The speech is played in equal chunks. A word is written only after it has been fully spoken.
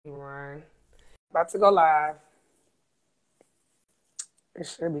About to go live. It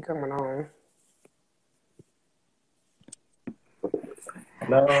should be coming on.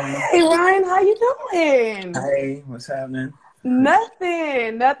 Hello. Hey Ryan, how you doing? Hey, what's happening?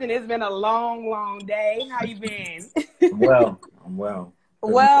 Nothing. It's been a long day. How you been? I'm well. I'm well.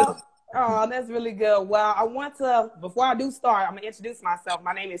 Feeling good. Well, oh, that's really good. Well, before I do start, I'm gonna introduce myself.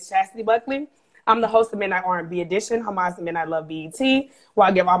 My name is Chastity Buckley. I'm the host of Midnight R&B Edition, homage to Midnight Love BET, where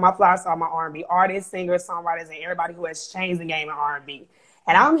I give all my flowers to all my R&B artists, singers, songwriters, and everybody who has changed the game in R&B.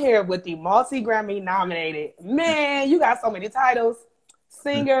 And I'm here with the Multi-Grammy Nominated. Man, you got so many titles.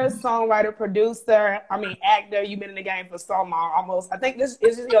 Singer, songwriter, producer, actor. You've been in the game for so long, almost. I think this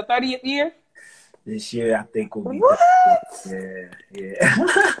is your 30th year. This year, I think will be. What? Yeah.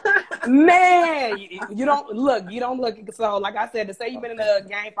 Man, you don't look. So, like I said, to say you've been in the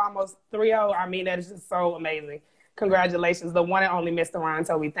game for almost 3-0, that is just so amazing. Congratulations, the one and only Mr. Ryan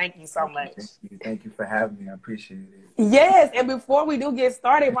Toby. Thank you so much. Thank you for having me. I appreciate it. Yes, and before we do get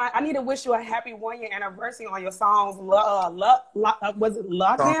started, Ryan, I need to wish you a happy 1-year anniversary on your songs. Was it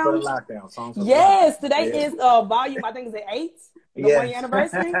Lockdown? Songs for the Lockdown. Songs for yes, the today lockdown. is volume. I think it's 8. The Yes. 1-year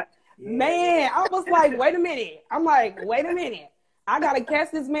anniversary. Yeah. Man, I was like, wait a minute. I gotta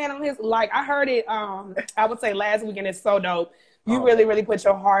catch this man on his, I heard it, I would say last weekend. It's so dope. You really put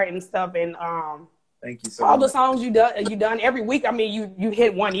your heart and stuff in, Thank you so all much. the songs you done every week. You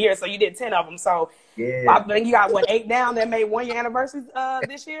hit 1 year, so you did 10 of them. So Yeah. I think you got 8 down that made 1-year anniversaries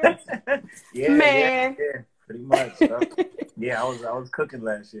this year. Man. Yeah, pretty much. Yeah, I was cooking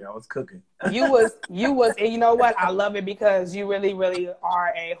last year. I was cooking. You was, and you know what? I love it because you really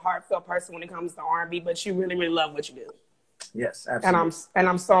are a heartfelt person when it comes to R&B, but you really love what you do. Yes, absolutely. And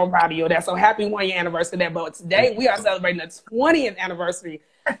I'm so proud of you. That's so happy 1-year anniversary there. But today we are celebrating the 20th anniversary.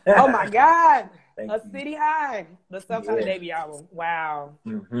 Oh my God. City High, the Self-Titled debut album. Wow.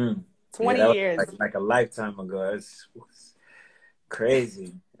 20 years. Like a lifetime ago. It's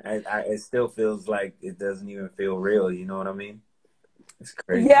crazy. It still feels like it doesn't even feel real. You know what I mean? It's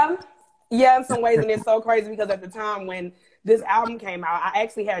crazy. Yeah, in some ways. And it's so crazy because at the time when this album came out, I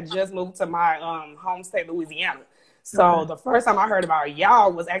actually had just moved to my home state, Louisiana. So the first time I heard about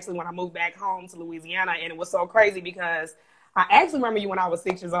y'all was actually when I moved back home to Louisiana. And it was so crazy because I actually remember you when I was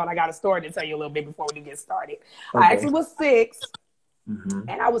 6 years old. I got a story to tell you a little bit before we do get started. Okay. I actually was 6.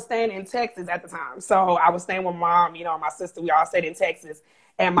 And I was staying in Texas at the time. So I was staying with mom, my sister, we all stayed in Texas.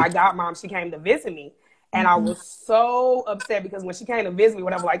 And my godmom, she came to visit me. And I was so upset because when she came to visit me,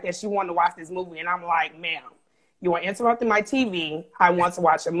 whatever like that, she wanted to watch this movie. And I'm like, ma'am, you are interrupting my TV. I want to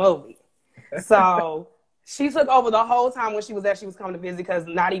watch a movie. So she took over the whole time when she was there. She was coming to visit because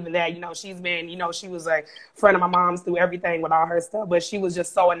not even that, she's been, she was a friend of my mom's through everything with all her stuff. But she was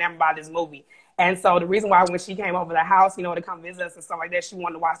just so enamored by this movie. And so the reason why when she came over the house, to come visit us and stuff like that, she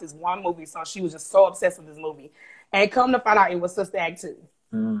wanted to watch this one movie. So she was just so obsessed with this movie. And come to find out, it was Sister Act 2.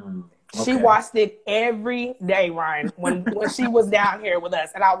 Okay. She watched it every day, Ryan, when she was down here with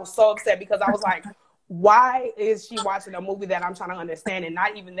us. And I was so upset because I was like, why is she watching a movie that I'm trying to understand? And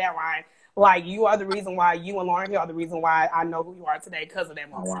not even that, Ryan. Like, you are the reason why, you and Lauren here are the reason why I know who you are today because of that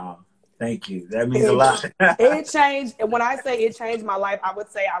movie. Oh, wow. Thank you. That means a lot. It changed. And when I say it changed my life, I would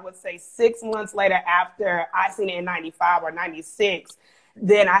say 6 months later after I seen it in 95 or 96,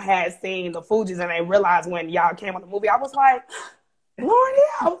 then I had seen the Fugees and I realized when y'all came on the movie, I was like, Lauren,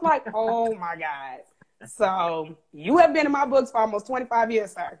 I was like, oh my God. So you have been in my books for almost 25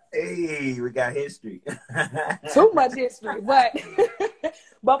 years, sir. Hey, we got history. Too much history.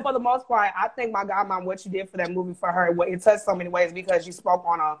 But for the most part, I think my godmom, what you did for that movie for her, it touched so many ways because you spoke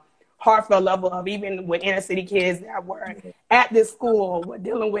on a heartfelt level of even with inner city kids that were at this school were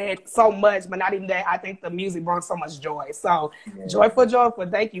dealing with so much, but not even that. I think the music brought so much joy. So joyful.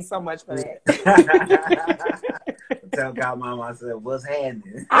 Thank you so much for that. Tell Godmom I said, what's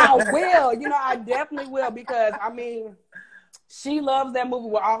happening? I will. I definitely will because, she loves that movie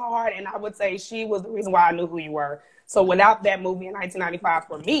with all her heart, and I would say she was the reason why I knew who you were. So without that movie in 1995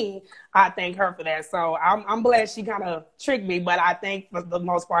 for me, I thank her for that. So I'm glad she kind of tricked me, but I think for the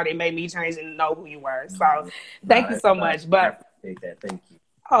most part, it made me change and know who you were. So thank you so much. But I appreciate that. Thank you.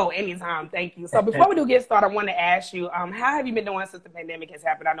 Oh, anytime. Thank you. So before we do get started, I want to ask you, how have you been doing since the pandemic has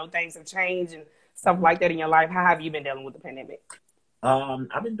happened? I know things have changed and stuff like that in your life. How have you been dealing with the pandemic?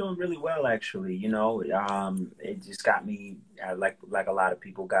 I've been doing really well, actually. It just got me, like a lot of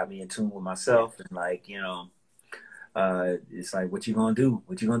people, got me in tune with myself and it's like, what you gonna do?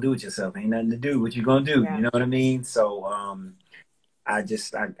 What you gonna do with yourself? Ain't nothing to do. What you gonna do? Yeah. You know what I mean? So I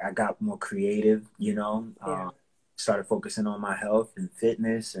got more creative, started focusing on my health and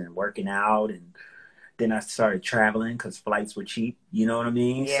fitness and working out. And then I started traveling because flights were cheap. You know what I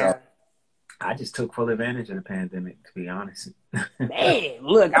mean? Yeah. So I just took full advantage of the pandemic, to be honest. Man,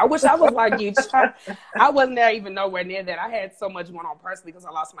 look, I wish I was like you. I wasn't there even nowhere near that. I had so much going on personally because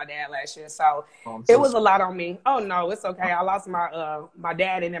I lost my dad last year. So it was a lot on me. Oh no, it's okay. I lost my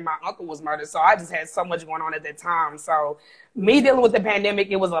dad, and then my uncle was murdered. So I just had so much going on at that time. So me dealing with the pandemic,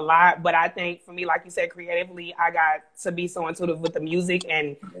 it was a lot. But I think for me, like you said, creatively, I got to be so intuitive with the music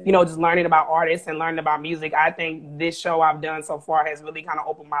and, you know, just learning about artists and learning about music. I think this show I've done so far has really kind of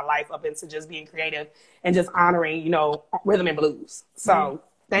opened my life up into just being creative and just honoring, you know, rhythm and blues. So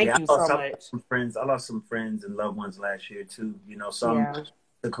thank you so much. I lost some friends and loved ones last year too. You know, some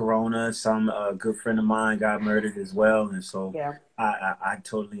the corona, some good friend of mine got murdered as well, and so I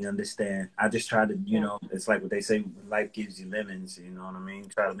totally understand. I just try to, you know, it's like what they say, life gives you lemons. You know what I mean?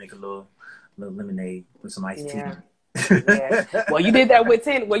 Try to make a little lemonade with some iced tea. Well, you did that with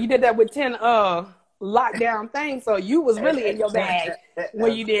 10. Well, you did that with 10 lockdown things, so you was really in your bag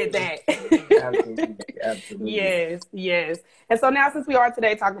when you did that. Absolutely. Yes. And so now, since we are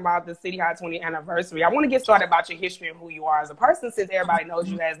today talking about the City High 20th anniversary, I want to get started about your history and who you are as a person, since everybody knows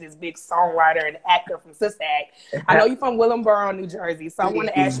you as this big songwriter and actor from Sister Act. I know you're from Willingboro, New Jersey, so I want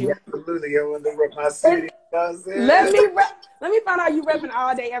to ask you. Absolutely, I want to rep my city. Let me find out you repping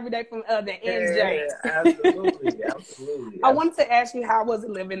all day, every day from the NJ. Absolutely. I wanted to ask you, how was it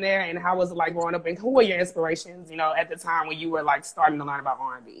living there, and how was it like growing up, and who were your inspirations, you know, at the time when you were like starting to learn about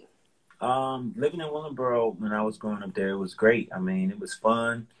R&B? Living in Willingboro when I was growing up there, it was great. I mean, it was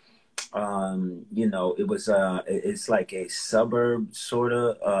fun. You know, it was it's like a suburb sort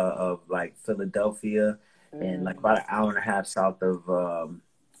of like Philadelphia, and like about an hour and a half south of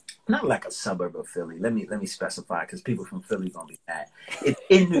not like a suburb of Philly. Let me specify, because people from Philly gonna be mad. It's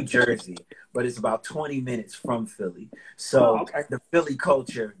in New Jersey, but it's about 20 minutes from Philly. So the Philly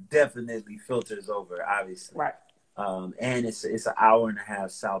culture definitely filters over, obviously. Right. And it's an hour and a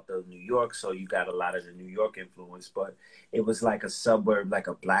half south of New York, so you got a lot of the New York influence. But it was like a suburb, like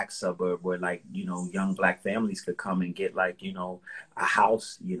a black suburb, where, like, you know, young black families could come and get, like, you know, a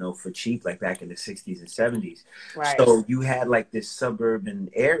house, you know, for cheap, like back in the 60s and 70s. Right. So you had like this suburban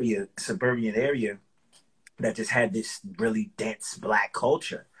area that just had this really dense black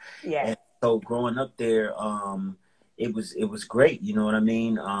culture. Yeah. And so growing up there, it was great. You know what I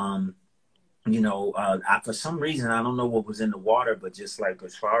mean? You know, for some reason, I don't know what was in the water, but just like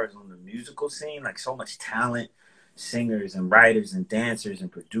as far as on the musical scene, like so much talent, singers and writers and dancers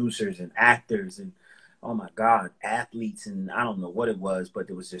and producers and actors and, oh my God, athletes, and I don't know what it was, but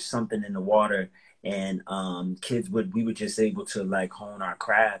there was just something in the water. And we were just able to like hone our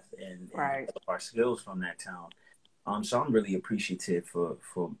craft and develop our skills from that town. So I'm really appreciative for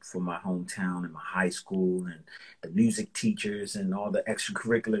my hometown and my high school and the music teachers and all the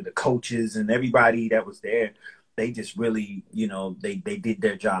extracurricular, the coaches and everybody that was there. They just really, you know, they did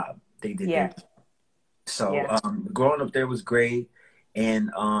their job. They did their job. So growing up there was great. And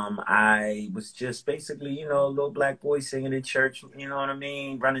I was just basically, you know, a little black boy singing in church, you know what I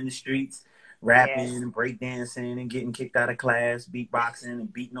mean, running the streets, rapping and breakdancing and getting kicked out of class, beatboxing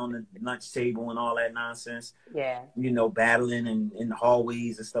and beating on the lunch table and all that nonsense. Yeah. You know, battling and in the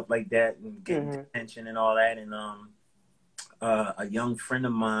hallways and stuff like that and getting detention and all that. And a young friend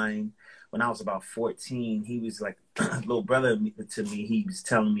of mine, when I was about 14, he was like a little brother to me. He was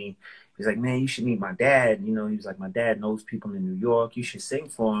telling me, he's like, man, you should meet my dad. You know, he was like, my dad knows people in New York. You should sing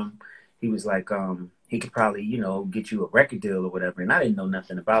for him. He was like, he could probably, you know, get you a record deal or whatever. And I didn't know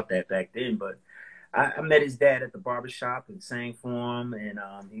nothing about that back then, but I met his dad at the barbershop and sang for him. And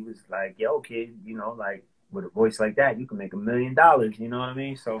he was like, yo, kid, you know, like with a voice like that, you can make $1 million. You know what I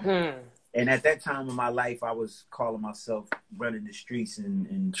mean? So, and at that time of my life, I was calling myself running the streets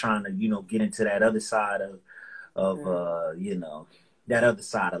and trying to, you know, get into that other side of you know, that other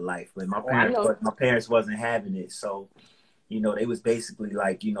side of life. But my parents wasn't having it. So, you know, they was basically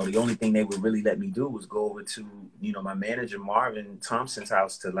like, you know, the only thing they would really let me do was go over to, you know, my manager, Marvin Thompson's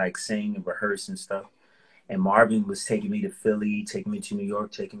house to like sing and rehearse and stuff. And Marvin was taking me to Philly, taking me to New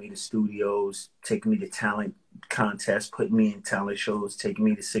York, taking me to studios, taking me to talent contests, putting me in talent shows, taking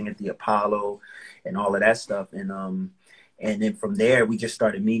me to sing at the Apollo and all of that stuff. And then from there, we just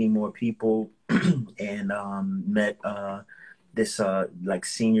started meeting more people and met this like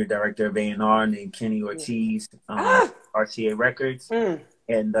senior director of A&R named Kenny Ortiz, RCA Records.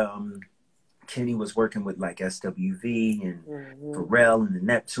 And Kenny was working with like SWV and Pharrell and the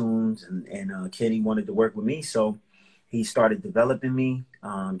Neptunes, and Kenny wanted to work with me, so he started developing me,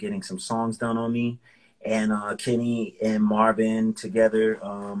 getting some songs done on me. And Kenny and Marvin together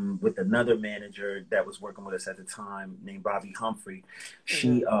with another manager that was working with us at the time named Bobby Humphrey,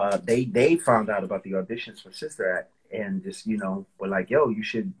 they found out about the auditions for Sister Act and just, you know, were like, yo, you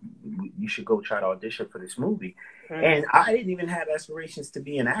should, you should go try to audition for this movie. And I didn't even have aspirations to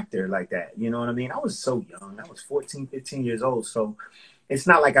be an actor like that. You know what I mean? I was so young. I was 14, 15 years old. So it's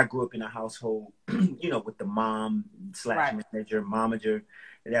not like I grew up in a household, you know, with the mom / manager, momager.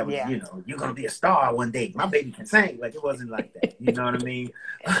 That was, you know, you're going to be a star one day. My baby can sing. Like, it wasn't like that. You know what I mean?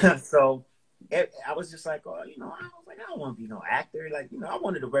 So I was just like, oh, you know, I was like, I don't want to be no actor. Like, you know, I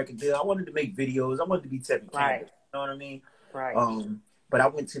wanted a record deal. I wanted to make videos. I wanted to be Tevin Campbell. You know what I mean? But I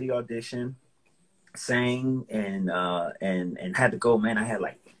went to the audition, sang, and had to go. Man, I had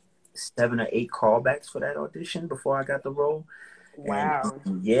like 7 or 8 callbacks for that audition before I got the role. Wow.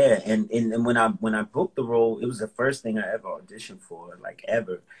 And and when I booked the role, it was the first thing I ever auditioned for, like,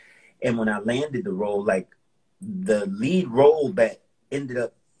 ever. And when I landed the role, like, the lead role that ended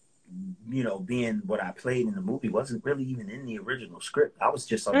up, you know, being what I played in the movie wasn't really even in the original script. I was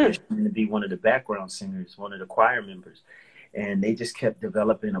just auditioning to be one of the background singers, one of the choir members. And they just kept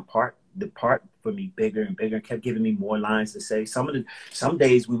developing the part for me bigger and bigger, and kept giving me more lines to say. Some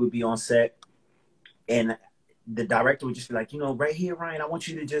days we would be on set and the director would just be like, you know, right here, Ryan, I want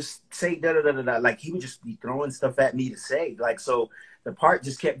you to just say da da da da da. Like, he would just be throwing stuff at me to say. Like, so the part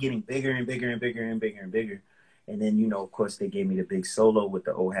just kept getting bigger and bigger and bigger and bigger and bigger. And then, you know, of course, they gave me the big solo with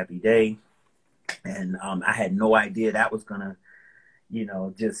the Oh Happy Day. And I had no idea that was going to, you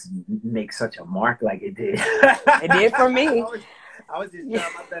know, just make such a mark like it did. It did for me. I was just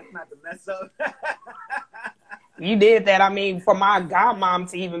trying my best not to mess up. You did that. I mean, for my godmom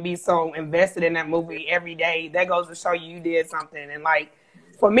to even be so invested in that movie every day, that goes to show you did something. And, like,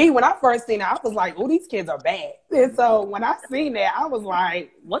 for me, when I first seen it, I was like, oh, these kids are bad. And so when I seen that, I was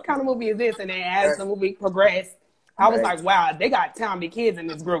like, what kind of movie is this? And then as the movie progressed, I was like, wow, they got talented kids in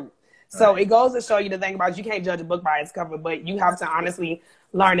this group. So it goes to show you the thing about you can't judge a book by its cover, but you have to honestly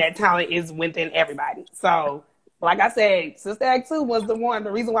learn that talent is within everybody. So, like I said, Sister Act 2 was the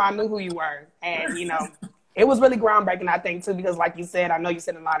reason why I knew who you were. And, you know, it was really groundbreaking, I think, too, because like you said, I know you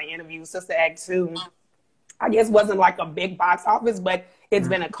said in a lot of interviews, Sister Act 2, I guess wasn't like a big box office, but it's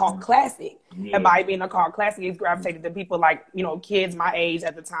been a cult classic. Yeah. And by being a cult classic, it's gravitated to people like, you know, kids my age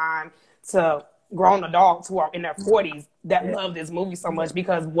at the time to grown adults who are in their 40s that love this movie so much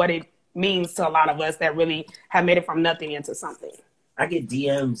because what it means to a lot of us that really have made it from nothing into something. I get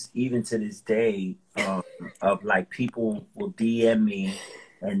DMs even to this day of like people will DM me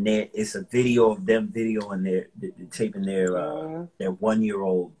and it's a video of them videoing their taping their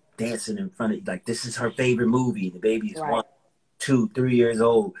 1-year-old dancing in front of, like, this is her favorite movie. The baby is 1, 2, 3 years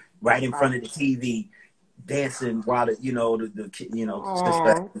old, right in front of the TV, dancing while the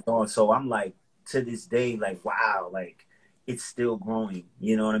stuff is on. So I'm like, to this day, like, wow, like, it's still growing,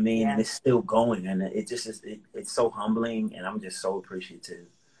 you know what I mean? Yeah. And it's still going, and it just is. It's so humbling, and I'm just so appreciative.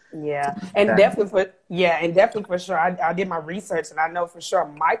 Yeah, and definitely for sure. I did my research, and I know for sure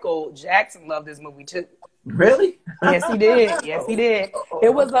Michael Jackson loved this movie too. Really? Yes, he did. Yes, he did.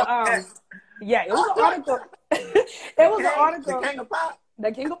 It was a it was an article. It was an article. The King of Pop.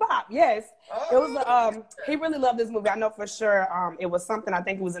 The King of Pop. Yes, it was. He really loved this movie. I know for sure. It was something. I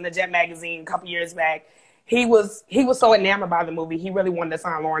think it was in the Jet magazine a couple years back. He was so enamored by the movie. He really wanted to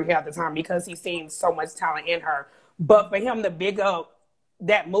sign Lauryn Hill at the time because he seen so much talent in her. But for him to big up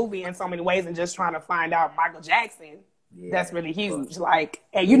that movie in so many ways and just trying to find out Michael Jackson, that's really huge. Like,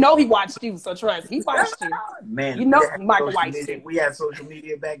 and you know he watched you, so trust, he watched you. Man, you know Michael watched you. We had social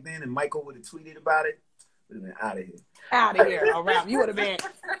media back then, and Michael would have tweeted about it. Would have been out of here. Out of here, around. You would have been.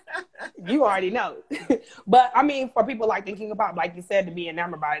 You already know. But I mean, for people like thinking about, like you said, to be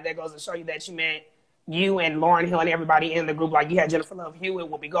enamored by it, that goes to show you that you meant you and Lauryn Hill and everybody in the group. Like you had Jennifer Love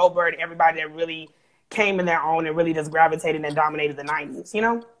Hewitt, Whoopi Goldberg, everybody that really came in their own and really just gravitated and dominated the 90s, you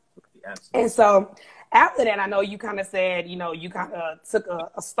know? Absolutely. And so after that, I know you kind of said, you know, you kind of took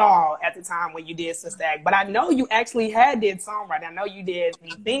a stall at the time when you did Sister Act, but I know you actually did Songwriter. I know you did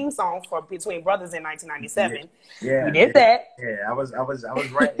the theme song for Between Brothers in 1997. Yeah, you did that. Yeah, I was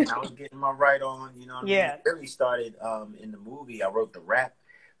writing. I was getting my write on, you know what I mean? It really started in the movie. I wrote the rap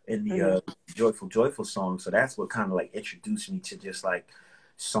in the Joyful song. So that's what kind of like introduced me to just like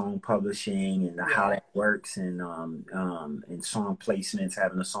song publishing and how that works, and song placements,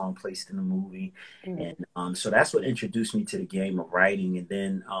 having a song placed in the movie. And so that's what introduced me to the game of writing. And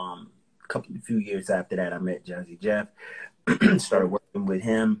then a few years after that, I met Jazzy Jeff, started working with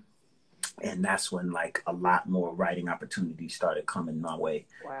him, and that's when like a lot more writing opportunities started coming my way.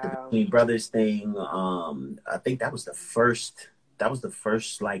 The Between Brothers thing, I think that was the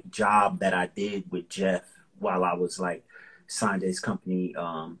first like job that I did with Jeff while I was like signed to his company,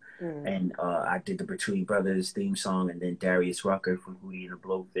 and I did the Between Brothers theme song, and then Darius Rucker from Hootie and the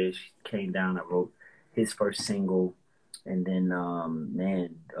Blowfish came down. I wrote his first single, and then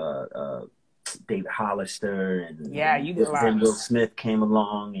David Hollister, and yeah, you did a lot. Then Will Smith came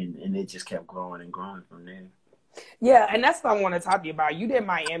along, and it just kept growing and growing from there. Yeah, and that's what I want to talk to you about. You did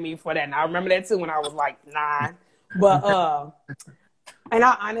Miami for that, and I remember that too when I was like 9. But in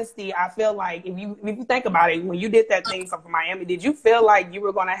all honesty, I feel like if you think about it, when you did that thing for Miami, did you feel like you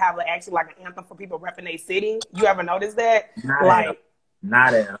were gonna have actually like an anthem for people repping their city? You ever noticed that?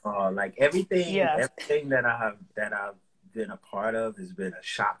 Not at all. Like everything that I've been a part of has been a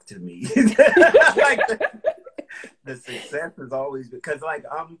shock to me. Like the success has always, because like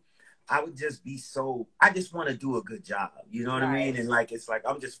I would just be so, I just want to do a good job. You know what I mean? And like, it's like,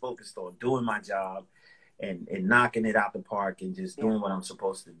 I'm just focused on doing my job and knocking it out the park and just doing what I'm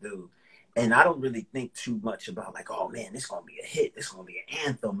supposed to do. And I don't really think too much about like, oh man, this going to be a hit. This going to be an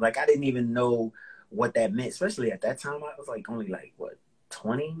anthem. Like, I didn't even know what that meant, especially at that time. I was like only like, what,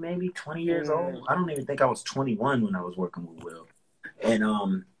 20 years old? I don't even think I was 21 when I was working with Will.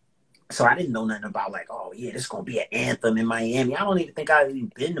 And so I didn't know nothing about like, oh yeah, this is going to be an anthem in Miami. I don't even think I'd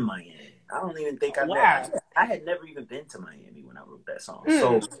even been to Miami. I don't even think I had never even been to Miami when I wrote that song.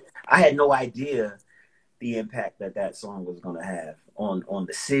 So I had no idea the impact that song was going to have on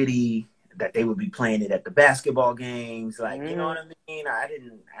the city, that they would be playing it at the basketball games. Like, you know what I mean? I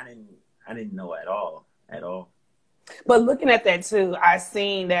didn't know at all. But looking at that too, I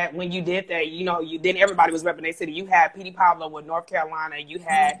seen that when you did that, then everybody was repping their city. You had Petey Pablo with North Carolina. You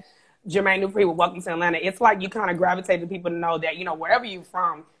had Jermaine Dupri with Welcome to Atlanta. It's like you kind of gravitate to people to know that, wherever you're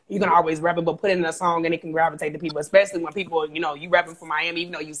from, you can always rep it, but put it in a song and it can gravitate to people, especially when people, you repping from Miami,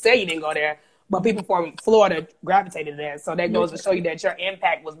 even though you say you didn't go there, but people from Florida gravitated there. So that goes to show you that your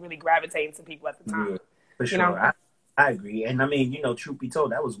impact was really gravitating to people at the time. Yeah, for sure. I agree. And I mean, truth be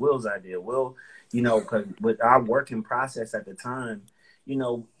told, that was Will's idea. Will, because with our working process at the time,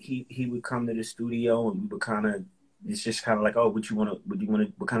 he would come to the studio and we would it's just kind of like, oh,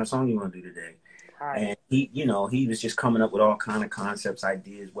 what kind of song you want to do today? Right. And he was just coming up with all kind of concepts,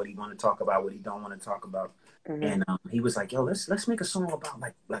 ideas, what he want to talk about, what he don't want to talk about. And he was like, yo, let's make a song about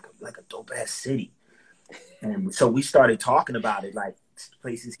like a dope ass city. And so we started talking about it, like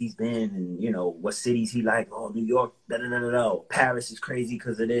places he's been and, what cities he like. Oh, New York, Paris is crazy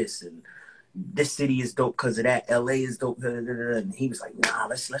because of this. And this city is dope because of that. LA is dope. And he was like, nah,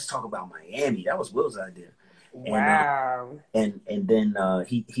 let's talk about Miami. That was Will's idea. Wow. And then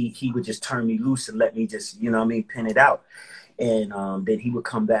he would just turn me loose and let me just, pin it out. And then he would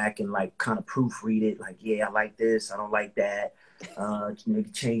come back and like kind of proofread it, like, yeah, I like this, I don't like that. Maybe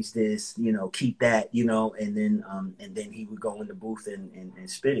change this, keep that, and then he would go in the booth and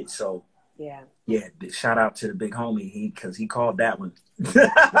spit it. So yeah, shout out to the big homie, because he called that one.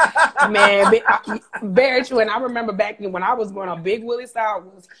 Man, very true. And I remember back when I was growing up, Big Willie Style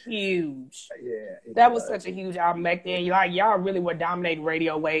was huge. Yeah, that was such a huge album back then. Y'all really were dominating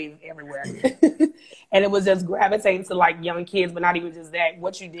radio waves everywhere. And it was just gravitating to like young kids, but not even just that.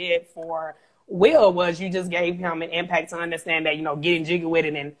 What you did for Will was you just gave him an impact to understand that, getting jiggy with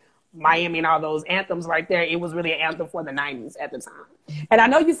it and Miami and all those anthems right there, it was really an anthem for the 90s at the time. And I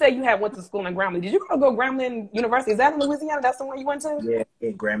know you said you had went to school in Grambling. Did you go to Grambling University? Is that in Louisiana? That's the one you went to?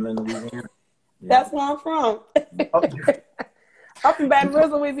 Yeah, Grambling, Louisiana. Yeah. That's where I'm from. I'm from Baton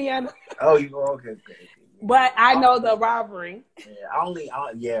Rouge, Louisiana. Oh, you go, okay. But I know the rivalry.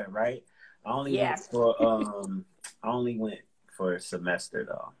 Yeah, right. I only went for a semester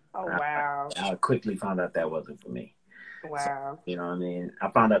though. Oh wow! I quickly found out that wasn't for me. Wow. So, you know what I mean? I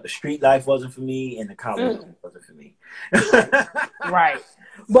found out the street life wasn't for me and the college life wasn't for me. Right.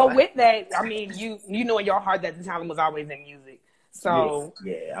 But with that, I mean, you know in your heart that the talent was always in music. So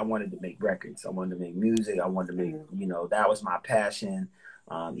yeah, I wanted to make records. I wanted to make music. I wanted to make, that was my passion.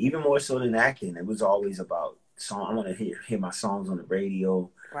 Even more so than acting. It was always about song. I want to hear my songs on the radio.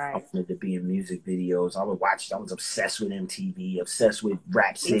 Right. I wanted to be in music videos. I was obsessed with MTV, obsessed with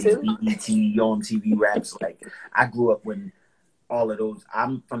Rap City, BET, Yo MTV Raps. Like, I grew up when all of those,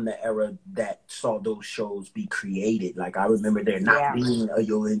 I'm from the era that saw those shows be created. Like, I remember there not being a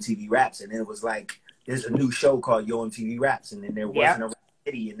Yo MTV Raps, and then it was like, there's a new show called Yo MTV Raps, and then there wasn't a Rap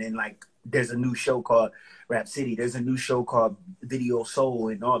City, and then like, there's a new show called Rap City, there's a new show called Video Soul,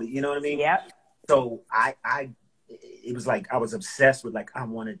 and all the, you know what I mean? Yeah. So it was like I was obsessed with, like, I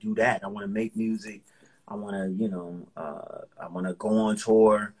want to do that. I want to make music. I want to, I want to go on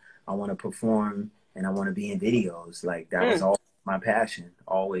tour. I want to perform, and I want to be in videos. Like, that was all my passion.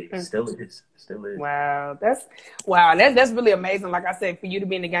 Always, still is. Wow, that's really amazing. Like I said, for you to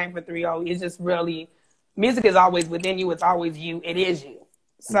be in the game for 3-0, it's just really, music is always within you. It's always you. It is you.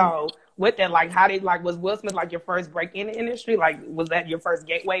 So with that, like, was Will Smith like your first break in the industry? Like, was that your first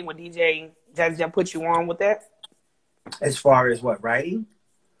gateway when DJ Jazzy Jeff put you on with that? As far as what, writing?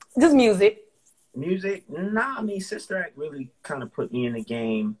 Just music. Music? Nah, I mean, Sister Act really kind of put me in the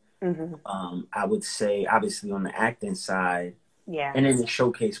game. I would say, obviously, on the acting side, Yeah. and then it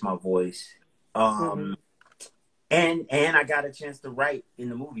showcased my voice. And I got a chance to write in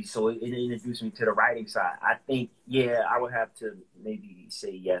the movie, so it introduced me to the writing side. I think, yeah, I would have to maybe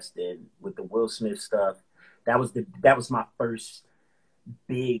say yes then with the Will Smith stuff. That was my first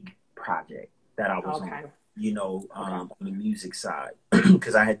big project that I was on, you know, on the music side,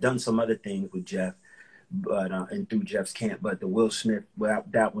 because I had done some other things with Jeff, but and through Jeff's camp, but the Will Smith, well,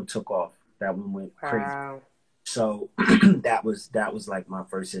 that one took off. That one went crazy. So that was like my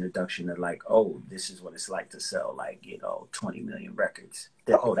first introduction to like, oh, this is what it's like to sell like, you know, 20 million records.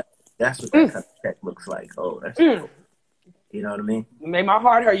 That's what that kind of check looks like. Oh, that's cool. You know what I mean? You made my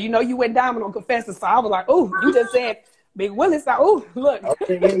heart hurt. You know, you went diamond on Confessor, so I was like, oh, you just said Big Willis. Oh, look.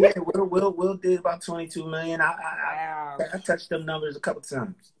 Okay, yeah. Will did about 22 million. I touched them numbers a couple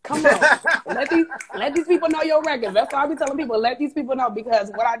times. Come on, let these people know your records. That's why I be telling people, let these people know, because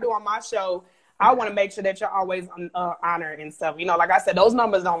what I do on my show, I want to make sure that you're always honored and stuff. You know, like I said, those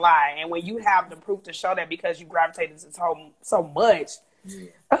numbers don't lie. And when you have the proof to show that, because you gravitated to so much,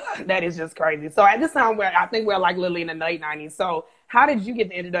 that is just crazy. So at this time, I think we're like literally in the late 90s. So how did you get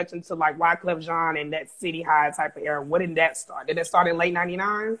the introduction to like Wyclef Jean and that City High type of era? What did that start? Did it start in late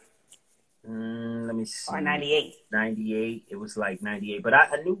 99? Let me see. Or 98? 98. It was like 98. But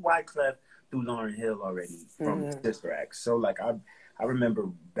I knew Wyclef through Lauryn Hill already from Sister Act. So like I remember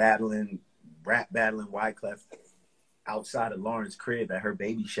rap battling Wyclef outside of Lauren's crib at her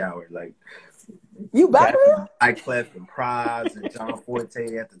baby shower. Like, you battling Wyclef and Pras and John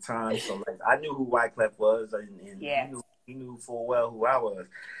Forte at the time. So like I knew who Wyclef was, and he knew full well who I was.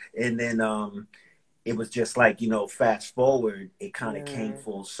 And then it was just like, you know, fast forward, it kind of came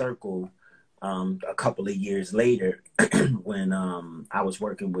full circle a couple of years later when I was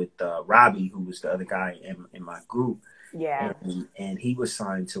working with Robbie, who was the other guy in my group. Yeah. And he was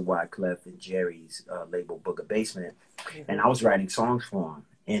signed to Wyclef and Jerry's label Booger Basement. And I was writing songs for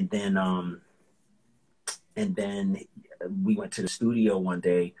him. And then we went to the studio one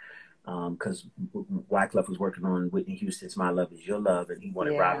day because Wyclef was working on Whitney Houston's My Love Is Your Love, and he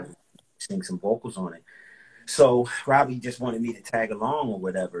wanted Robbie to sing some vocals on it. So Robbie just wanted me to tag along or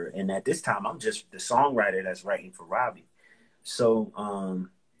whatever. And at this time, I'm just the songwriter that's writing for Robbie. So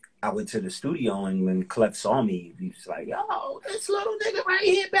I went to the studio, and when Clef saw me, he was like, "Oh, this little nigga right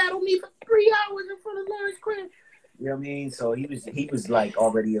here battled me for 3 hours in front of Lawrence crib." You know what I mean? So he was like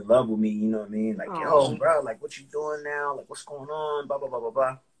already in love with me. You know what I mean? Like, yo, bro, like, what you doing now? Like, what's going on? Blah blah blah blah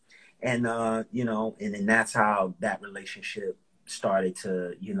blah. And you know, and then that's how that relationship started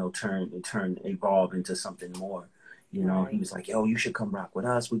to, you know, evolve into something more. You know, he was like, "Yo, you should come rock with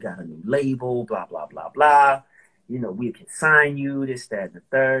us. We got a new label. Blah blah blah blah. You know, we can sign you, this, that, and the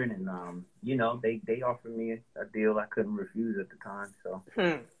third." And, you know, they offered me a deal I couldn't refuse at the time. So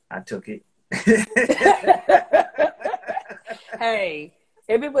I took it. Hey,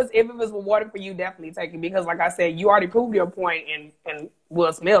 if it was rewarding for you, definitely take it, because like I said, you already proved your point in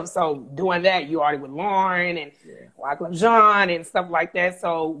Will Smith. So doing that, you already with Lauren and Wyclef Jean and stuff like that.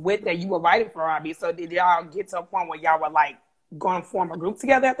 So with that, you were writing for Robbie. So did y'all get to a point where y'all were like going to form a group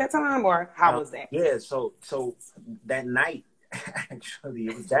together at that time, or how was that? Yeah, so that night, actually,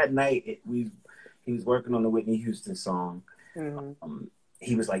 it was that night he was working on the Whitney Houston song.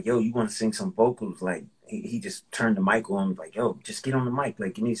 He was like, "Yo, you want to sing some vocals?" Like he just turned the mic on, like, "Yo, just get on the mic,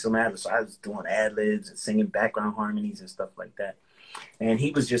 like, give me some ad libs." So I was doing ad libs and singing background harmonies and stuff like that. And he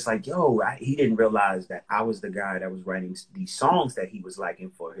was just like, "Yo," he didn't realize that I was the guy that was writing these songs that he was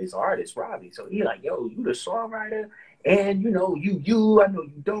liking for his artist Robbie. So he like, "Yo, you the songwriter, and you know I know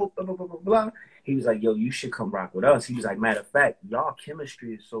you dope, blah blah blah blah blah." He was like, "Yo, you should come rock with us." He was like, "Matter of fact, y'all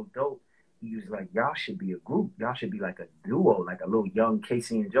chemistry is so dope." He was like, "Y'all should be a group. Y'all should be like a duo, like a little young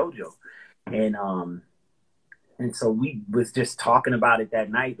Casey and JoJo." And so we was just talking about it that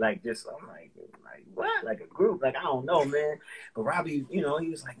night, like, just, I'm like, what? Like a group? Like, I don't know, man. But Robbie, you know, he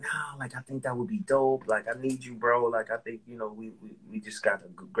was like, "Nah, like, I think that would be dope. Like, I need you, bro. Like, I think, you know, we just got a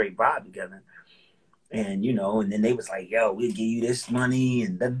great vibe together." And, you know, and then they was like, "Yo, we'll give you this money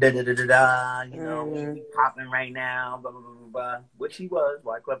and da da da da da da. You know, we should be popping right now, blah, blah, blah, blah, blah." Which he was.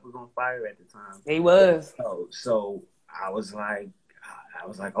 Wyclef was on fire at the time. He was. So I was like,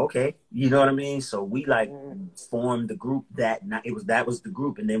 okay, you know what I mean? So we like formed the group that night. That was the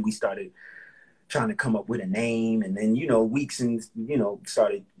group. And then we started trying to come up with a name. And then, you know, weeks and, you know,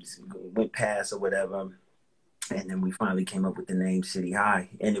 went past or whatever. And then we finally came up with the name City High.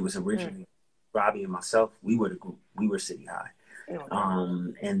 And it was originally Robbie and myself. We were the group. We were City High.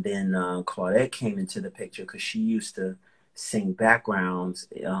 And then Claudette came into the picture because she used to sing backgrounds.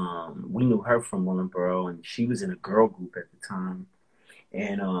 We knew her from Willingboro, and she was in a girl group at the time.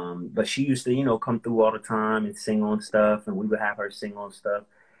 And but she used to, you know, come through all the time and sing on stuff, and we would have her sing on stuff.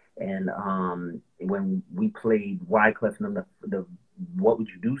 And when we played Wyclef and the What Would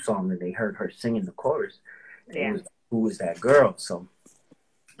You Do song, and they heard her singing the chorus, and it was, who is that girl? So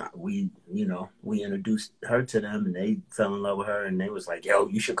we introduced her to them, and they fell in love with her, and they was like, yo,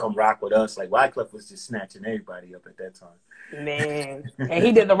 you should come rock with us. Like, Wyclef was just snatching everybody up at that time. Man, and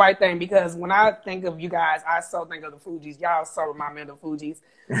he did the right thing, because when I think of you guys, I so think of the Fugees. Y'all so remind me of the Fugees.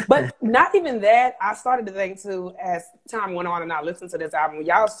 But not even that, I started to think too, as time went on and I listened to this album,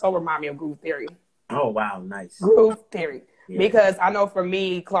 y'all so remind me of Groove Theory. Oh, wow, nice. Groove Theory. Yeah. Because I know for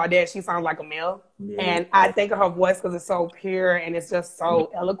me, Claudette, she sounds like a male. Yeah. And I think of her voice because it's so pure and it's just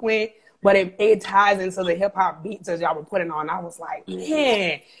so eloquent. But it ties into the hip hop beats that y'all were putting on. I was like,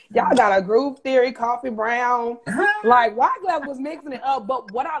 man, y'all got a Groove Theory, Coffee Brown. Like, Wyclef was mixing it up.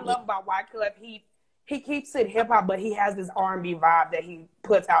 But what I love about Wyclef, he keeps it hip hop, but he has this R&B vibe that he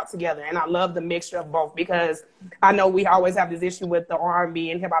puts out together. And I love the mixture of both, because I know we always have this issue with the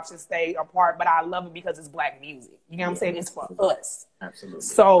R&B and hip hop should stay apart, but I love it because it's Black music. You know what I'm saying? It's for us. Absolutely.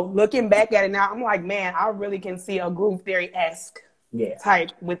 So looking back at it now, I'm like, man, I really can see a Groove Theory-esque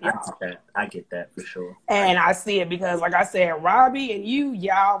type with y'all. I get that for sure. And I see it because, like I said, Robbie and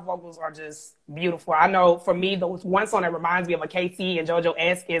y'all vocals are just beautiful. I know for me, those one song that reminds me of a KT and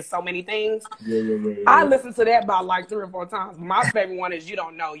JoJo-esque is So Many Things. Yeah. I listened to that about like 3 or 4 times. My favorite one is You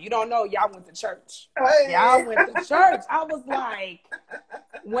Don't Know. You Don't Know, y'all went to church. Y'all went to church. I was like,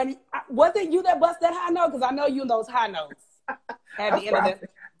 was it you that bust that high note? Because I know you in those high notes at the end of the...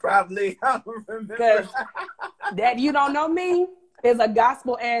 Probably. I don't remember. Because that You Don't Know Me is a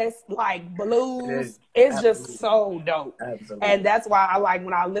gospel-esque, like, blues. It's just so dope. Absolutely. And that's why I like,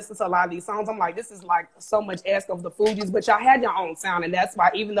 when I listen to a lot of these songs, I'm like, this is like so much esque of the Fugees, but y'all had your own sound. And that's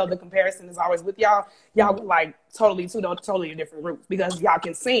why, even though the comparison is always with y'all were like totally different groups, because y'all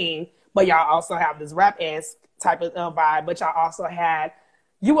can sing, but y'all also have this rap-esque type of vibe. But y'all also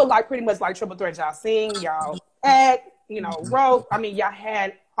you were like pretty much like Triple Threat. Y'all sing, y'all act, wrote. I mean, y'all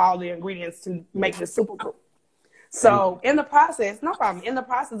had all the ingredients to make this super group. So in the process, no problem. In the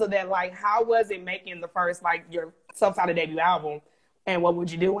process of that, like, how was it making the first, like, your self-titled debut album? And what would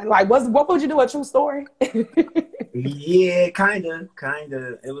you do? And like, what would you do? A true story? Yeah, kind of.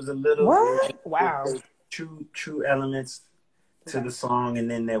 It was a little. What? Wow. True elements to the song, and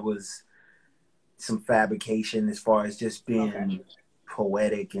then there was some fabrication as far as just being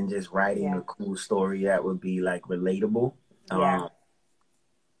poetic and just writing a cool story that would be like relatable.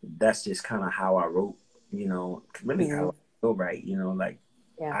 That's just kind of how I wrote. Really how I feel, right?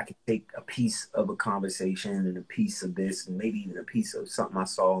 I could take a piece of a conversation and a piece of this, and maybe even a piece of something I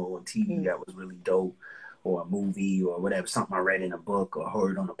saw on TV that was really dope, or a movie, or whatever, something I read in a book or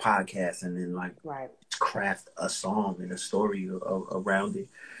heard on a podcast, and then craft a song and a story around it.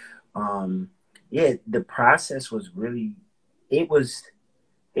 The process was really, it was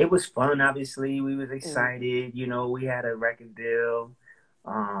fun. Obviously, we was excited. We had a record deal.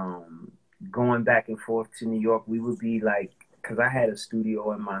 Going back and forth to New York, we would be like, because I had a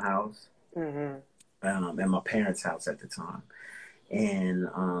studio in my house, at my parents' house at the time, and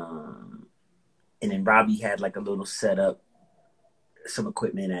then Robbie had like a little setup, some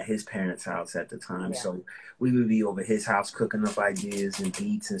equipment at his parents' house at the time, so we would be over his house cooking up ideas and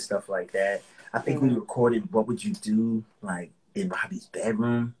beats and stuff like that. I think we recorded What Would You Do, like, in Robbie's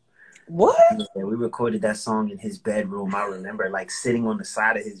bedroom. What? Yeah, we recorded that song in his bedroom. I remember like sitting on the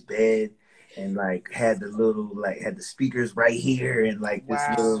side of his bed, and like had the speakers right here, and like this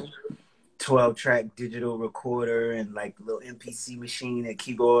little 12-track digital recorder, and like a little MPC machine and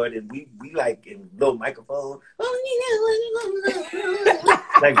keyboard, and we like in little microphone,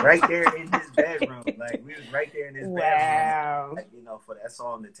 like right there in his bedroom. Like we was right there in his bedroom. Like, for that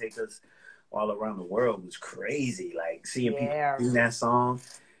song to take us all around the world was crazy. Like seeing people sing that song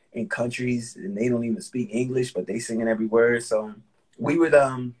in countries and they don't even speak English, but they singing every word. So we would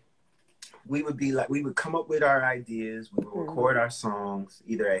be like, we would come up with our ideas, we would record our songs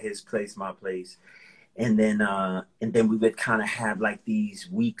either at his place, my place, and then we would kind of have like these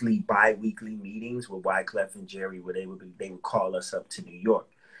bi-weekly meetings with Wyclef and Jerry, where they would call us up to New York,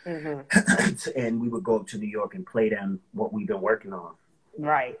 and we would go up to New York and play them what we've been working on,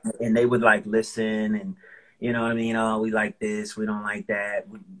 right? And they would like listen, and you know what I mean? Oh, we like this, we don't like that.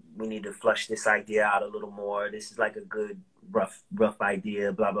 We need to flush this idea out a little more. This is like a good rough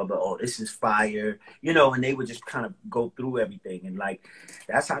idea, blah, blah, blah. Oh, this is fire. And they would just kind of go through everything. And like,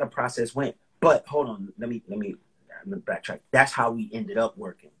 that's how the process went. But hold on, let me backtrack. That's how we ended up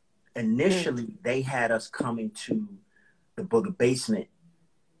working. Initially, they had us coming to the Booger Basement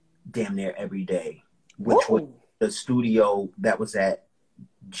damn near every day, which was the studio that was at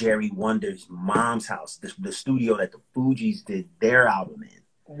Jerry Wonder's mom's house, the studio that the Fugees did their album in.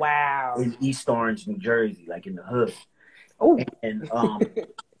 Wow. In East Orange, New Jersey, like in the hood. Oh. And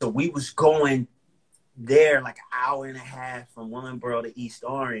so we was going there like an hour and a half from Willingboro to East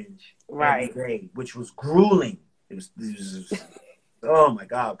Orange every day, which was grueling. It was oh my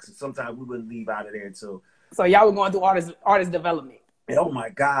God, because sometimes we wouldn't leave out of there until. So y'all were going through artist development. Oh my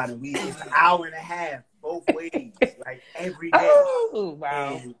God, and it's an hour and a half both ways, like every day. Oh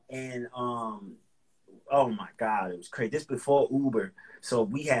wow. And oh my God, it was crazy. This before Uber, so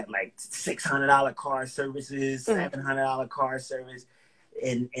we had like $600 car services, $700 car service.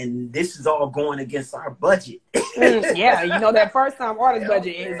 And this is all going against our budget. Yeah, you know that first time artist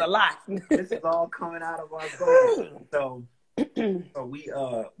budget is a lot. This is all coming out of our budget. So we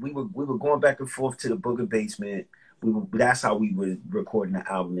were going back and forth to the Booger Basement. That's how we were recording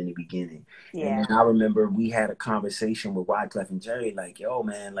the album in the beginning. Yeah. And then I remember we had a conversation with Wyclef and Jerry, like, yo,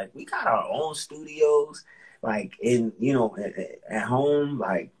 man, like we got our own studios. Like at home,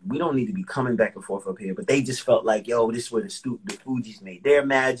 like we don't need to be coming back and forth up here. But they just felt like, yo, this is where the Fugees made their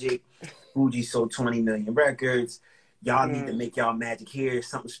magic. Fugees sold 20 million records. Y'all need to make y'all magic here.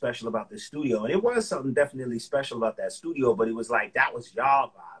 Something special about this studio. And it was something definitely special about that studio, but it was like, that was y'all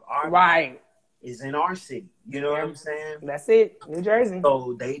vibe. Our vibe is in our city. You know what I'm saying? That's it. New Jersey.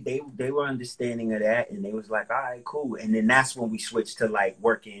 So they were understanding of that, and they was like, all right, cool. And then that's when we switched to like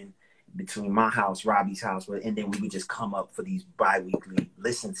working between my house, Robbie's house, and then we would just come up for these bi-weekly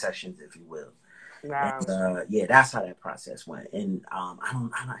listen sessions, if you will. Wow. And, yeah, that's how that process went. And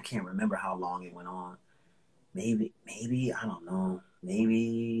I can't remember how long it went on. Maybe I don't know.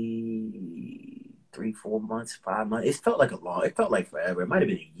 Maybe 3-4 months, 5 months. It felt like forever. It might have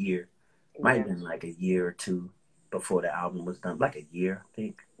been a year. Might have been like a year or two before the album was done. Like a year, I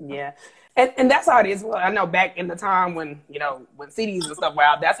think. Yeah. And that's how it is. Well, I know back in the time when CDs and stuff were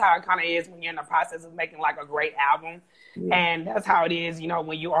out, that's how it kind of is when you're in the process of making like a great album. Yeah. And that's how it is,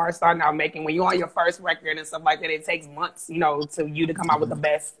 when you are starting out when you're on your first record and stuff like that, it takes months, to come out with the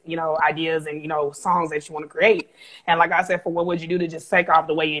best, ideas and, songs that you want to create. And like I said, for what would you do to just take off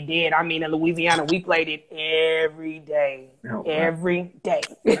the way you did? I mean, in Louisiana, we played it every day. Every day.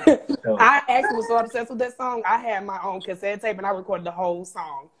 I actually was so obsessed with that song. I had my own cassette tape and I recorded the whole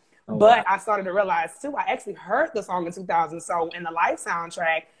song. But I started to realize, too, I actually heard the song in 2000. So in the Life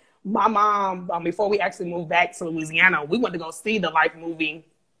soundtrack, my mom, before we actually moved back to Louisiana, we went to go see the Life movie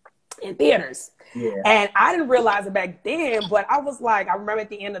in theaters. Yeah. And I didn't realize it back then, but I was like, I remember at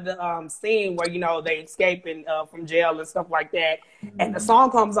the end of the scene where, they escaping from jail and stuff like that. And the song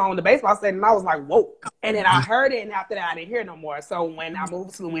comes on the baseball stadium, and I was like, whoa. And then I heard it, and after that, I didn't hear it no more. So when I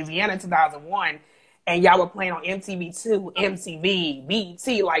moved to Louisiana in 2001, and y'all were playing on MTV2, MTV,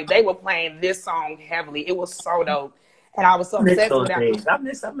 BET, like they were playing this song heavily. It was so dope. And I was so obsessed with that. I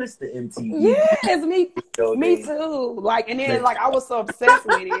miss the MTV. Yes, me too. Like, and then I was so obsessed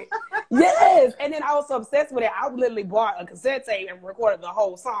with it. Yes. And then I was so obsessed with it, I literally bought a cassette tape and recorded the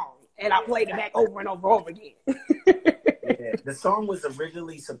whole song. And I played it back over and over and over again. Yeah. The song was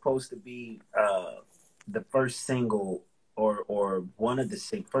originally supposed to be the first single or one of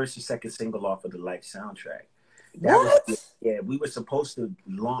the first or second single off of the Life soundtrack. We were supposed to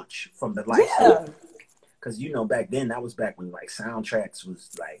launch from the Life soundtrack. Because, back then, that was back when, soundtracks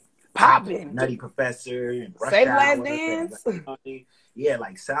was, popping. Nutty Professor and Say the Last Dance. Yeah,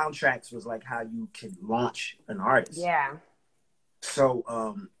 soundtracks was, how you can launch an artist. Yeah. So,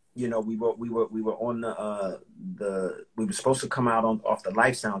 we were on we were supposed to come out off the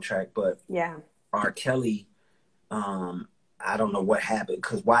Life soundtrack, but R. Kelly, I don't know what happened,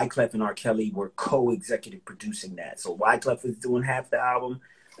 because Wyclef and R. Kelly were co-executive producing that. So Wyclef was doing half the album,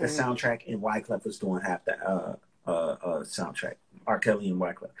 the soundtrack, and Wyclef was doing half the soundtrack. R. Kelly and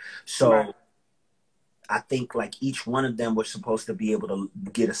Wyclef. So I think each one of them was supposed to be able to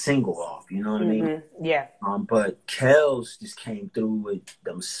get a single off. You know what I mean? Yeah. But Kels just came through with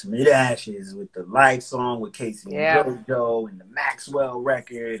them Smith Ashes, with the Life song with Casey and JoJo, and the Maxwell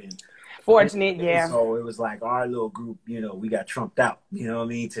record, and Fortunate, yeah. So it was our little group, we got trumped out, you know what I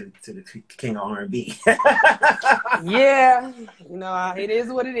mean, to the king of R&B. Yeah, it is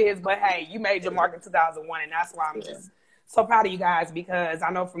what it is. But hey, you made your mark in 2001, and that's why I'm just so proud of you guys, because I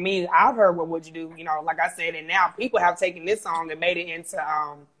know for me, I've heard What Would You Do, like I said, and now people have taken this song and made it into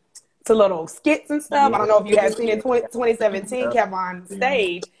to little skits and stuff. I don't know if you have seen it. 2017, kept on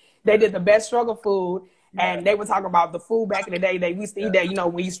stage. They did the best struggle food. And they were talking about the food back in the day. They used to eat that,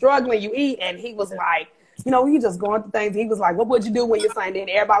 when you're struggling, you eat. And he was like, you know, we just going through things. He was like, what would you do when you signed in?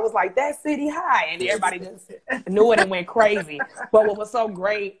 Everybody was like, that's City High. And everybody just knew it and went crazy. But what was so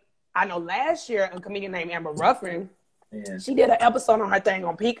great, I know last year, a comedian named Amber Ruffin, she did an episode on her thing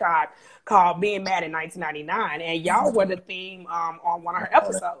on Peacock called Being Mad in 1999. And y'all were the theme on one of her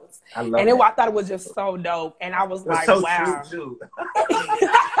episodes. I thought it was just so dope. And I was like, so wow. True, too.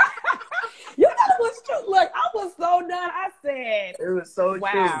 You thought it was true. Look, I was so done. I said, it was so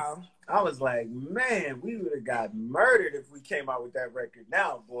wow. True. I was like, man, we would have got murdered if we came out with that record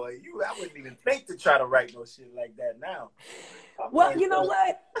now, boy. I wouldn't even think to try to write no shit like that now. Well, you know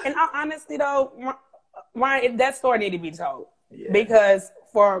what? And honestly, though, Ryan, that story needed to be told. Yeah. Because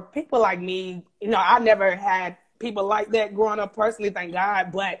for people like me, you know, I never had people like that growing up personally, thank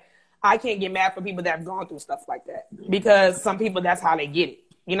God. But I can't get mad for people that have gone through stuff like that. Because some people, that's how they get it,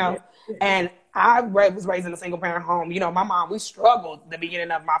 you know? Yeah. And I was raised in a single parent home. You know, my mom, we struggled the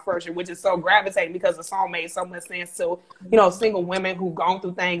beginning of my first year, which is so gravitating because the song made so much sense to, you know, single women who've gone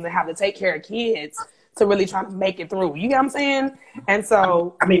through things and have to take care of kids to really try to make it through. You get what I'm saying? And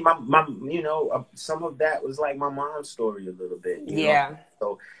so, I mean, my you know, some of that was like my mom's story a little bit. You know?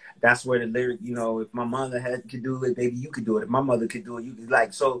 So that's where the lyric, you know, if my mother could do it, baby, you could do it. If my mother could do it, you could,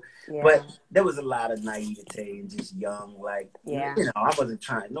 like, so. Yeah. But there was a lot of naivete and just young, like, you know, I wasn't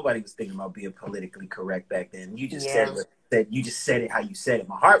trying. Nobody was thinking about being politically correct back then. You just said it how you said it.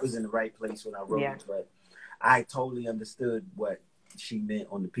 My heart was in the right place when I wrote it, but I totally understood what she meant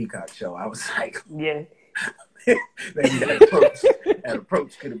on the Peacock show. I was like, maybe that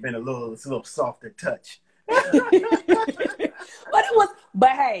approach could have been a little softer touch.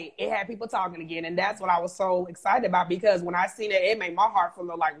 But hey, it had people talking again, and that's what I was so excited about, because when I seen it, it made my heart feel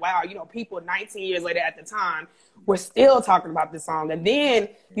like, wow, you know, people 19 years later at the time were still talking about this song. And then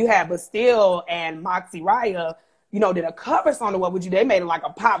you had Bastille and Moxie Raya, you know, did a cover song of What Would You Do? They made it like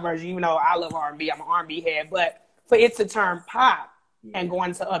a pop version, even though I love R&B, I'm an R&B head, but for it to turn pop and go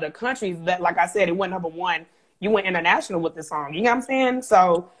into other countries, that, like I said, it went number one. You went international with this song. You know what I'm saying?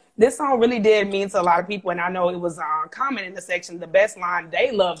 So this song really did mean to a lot of people, and I know it was common in the section. The best line they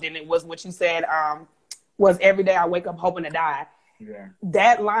loved in it was what you said was, every day I wake up hoping to die. Yeah.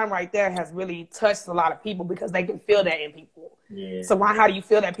 That line right there has really touched a lot of people because they can feel that in people. Yeah. So how do you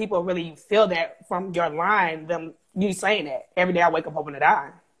feel that people really feel that from your line, you saying that, every day I wake up hoping to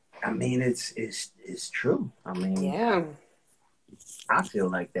die? I mean, it's true. I mean, I feel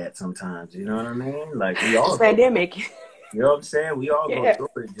like that sometimes, you know what I mean? Like, we all pandemic. You know what I'm saying? We all go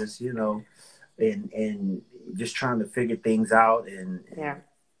through it, just, you know, and just trying to figure things out and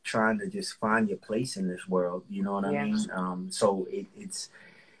trying to just find your place in this world. You know what I mean? So it's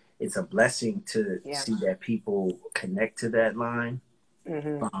a blessing to see that people connect to that line.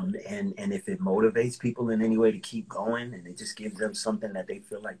 Mm-hmm. And if it motivates people in any way to keep going, and it just gives them something that they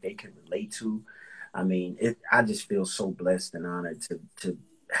feel like they can relate to. I mean, I just feel so blessed and honored to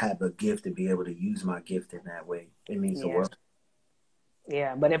have a gift, to be able to use my gift in that way. It means the world.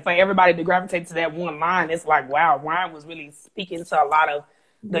 Yeah, but if for everybody to gravitate to that one line, it's like, wow, Ryan was really speaking to a lot of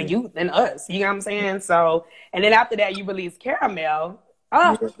the youth and us. You know what I'm saying? So, and then after that, you released Caramel.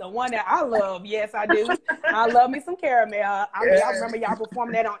 The one that I love. Yes, I do. I love me some Caramel. I mean, I remember y'all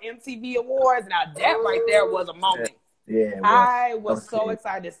performing that on MTV Awards. Now, that right there was a moment. Yeah, well, I was so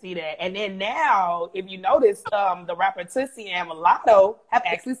excited to see that. And then now, if you notice, the rapper Tootsie and Mulatto have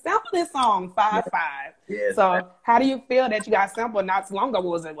actually sampled this song, 5-5. Yeah. So how do you feel that you got sampled not too long ago?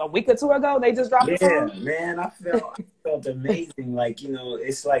 Was it a week or two ago they just dropped the song? Yeah, man, I felt amazing. Like, you know,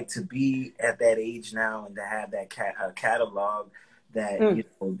 it's like to be at that age now and to have that catalog that you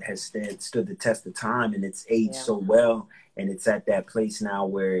know has stood the test of time, and it's aged so well. And it's at that place now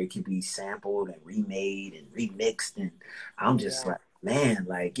where it can be sampled and remade and remixed. And I'm just like, man,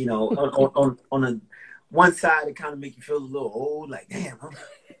 like, you know, on one side, it kind of make you feel a little old. Like, damn,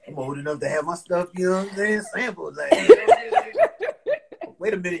 I'm old enough to have my stuff, you know what I'm saying, sampled. Like, you know,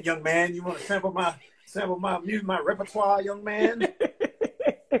 wait a minute, young man. You want to sample my music, my repertoire, young man?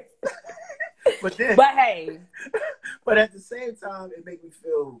 But at the same time, it made me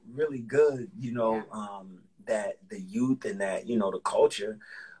feel really good, you know, that the youth and that, you know, the culture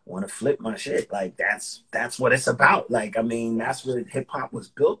want to flip my shit. Like, that's what it's about. Like, I mean, that's what hip hop was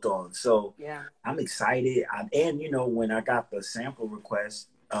built on. So I'm excited. And, you know, when I got the sample request,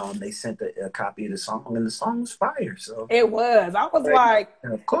 they sent a copy of the song, and the song was fire. So it was. I was like,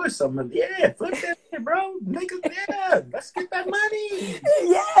 of course, I'm like, flip that shit, bro. Let's get that money.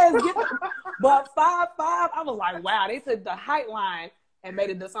 But 5-5, I was like, wow, they took the height line and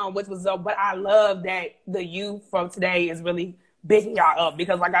made it the song, which was dope. But I love that the youth from today is really bigging y'all up,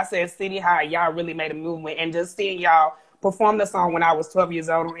 because, like I said, City High, y'all really made a movement. And just seeing y'all perform the song when I was 12 years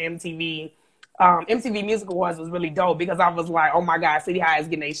old on MTV, MTV Music Awards was really dope because I was like, oh my God, City High is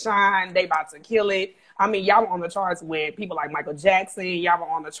getting a shine. They about to kill it. I mean, y'all were on the charts with people like Michael Jackson. Y'all were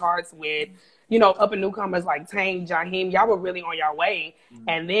on the charts with, you know, up and newcomers like Tang, Jaheim. Y'all were really on your way.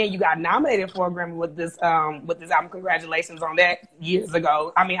 And then you got nominated for a Grammy with this album. Congratulations on that years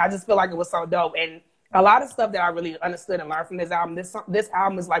ago. I mean, I just feel like it was so dope. And a lot of stuff that I really understood and learned from this album. This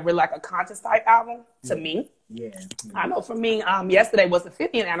album is like really like a conscious type album to me. Yeah. I know for me, yesterday was the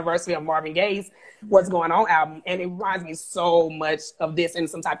 50th anniversary of Marvin Gaye's What's Going On album. And it reminds me so much of this in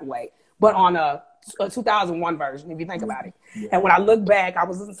some type of way. But on a 2001 version, if you think about it. Yeah. And when I look back, I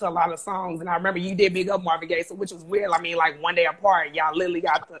was listening to a lot of songs, and I remember you did big up Marvin Gaye, so which was weird. I mean, like one day apart, y'all literally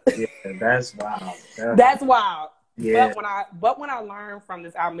got the. Yeah, that's wild. That's wild. Yeah. But when I learned from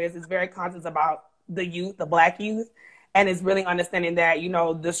this album is it's very conscious about the youth, the Black youth, and it's really understanding that, you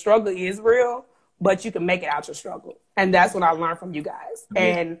know, the struggle is real, but you can make it out your struggle, and that's what I learned from you guys. Yeah.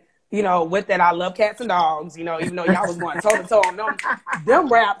 And you know, with that, I love Cats and Dogs. You know, even though y'all was going toe to toe on them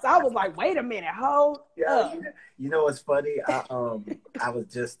raps, I was like, wait a minute, hold up. You know what's funny? I was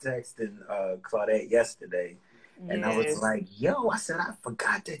just texting Claudette yesterday, and I was like, yo, I said I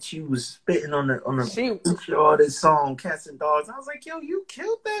forgot that you was spitting on the all this song, Cats and Dogs. I was like, yo, you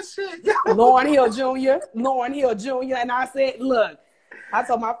killed that shit. Lauryn Hill Jr. And I said, look. I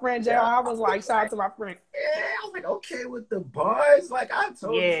told my friend JR, I was like, shout out to my friend. Yeah, I was like, okay with the bars. Like, I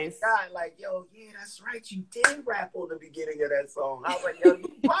told this guy, like, yo, yeah, that's right. You did rap on the beginning of that song. I was like, yo,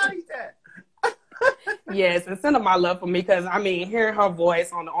 you bodied that. Yes, and send her my love for me because, I mean, hearing her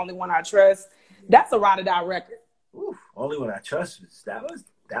voice on The Only One I Trust, that's a ride or die record. Ooh, Only One I Trust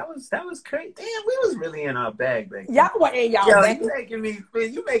that was crazy. Damn, we was really in our bag back then. Y'all were in y'all bag. You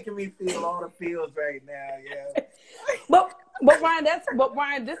making me feel all the feels right now, yeah. But Brian,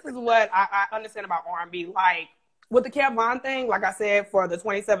 this is what I understand about R&B. Like with the Kev Von thing, like I said, for the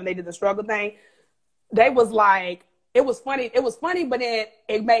 27, they did the struggle thing. They was like, it was funny. It was funny, but then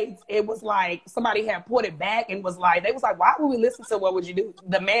it was like somebody had put it back and was like, they was like, why would we listen to What Would You Do?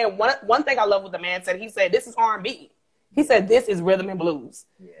 The man, one thing I love what the man said, he said, this is R&B. He said, this is rhythm and blues.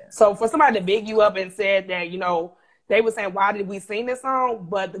 Yeah. So for somebody to big you up and said that, you know, they were saying, why did we sing this song?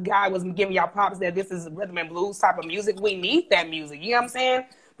 But the guy was giving y'all props that this is rhythm and blues type of music. We need that music. You know what I'm saying?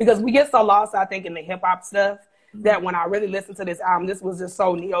 Because we get so lost, I think, in the hip hop stuff that when I really listened to this album, this was just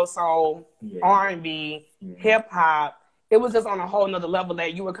so neo soul, R&B, hip hop. It was just on a whole nother level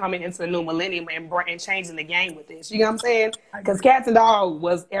that you were coming into the new millennium and changing the game with this. You know what I'm saying? Because Cats and Dogs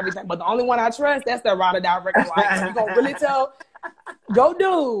was everything. But The Only One I Trust, that's the ride or die record. Like, you gonna really tell, go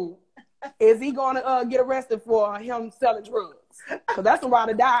dude. Is he going to get arrested for him selling drugs? Because that's a ride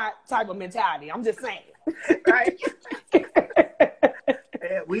or die type of mentality. I'm just saying. Right?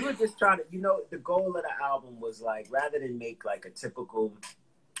 Yeah, we were just trying to, you know, the goal of the album was like, rather than make like a typical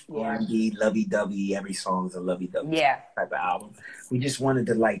R&B lovey-dovey, every song's a lovey-dovey type of album, we just wanted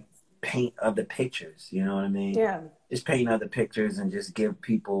to like paint other pictures, you know what I mean? Yeah. Just paint other pictures and just give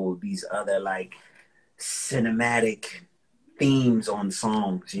people these other like cinematic themes on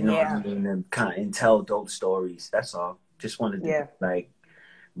songs, you know what I mean, and tell dope stories. That's all. Just wanted to be like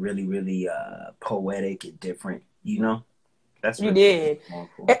really, really poetic and different, you know. That's what you did.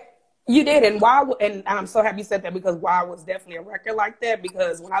 You did, and why? And I'm so happy you said that because Why was definitely a record like that.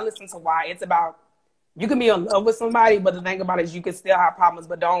 Because when I listen to Why, it's about you can be in love with somebody, but the thing about it is you can still have problems,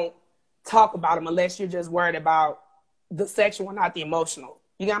 but don't talk about them unless you're just worried about the sexual, not the emotional.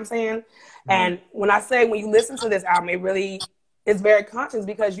 You know what I'm saying? Mm-hmm. And when you listen to this album, it really is very conscious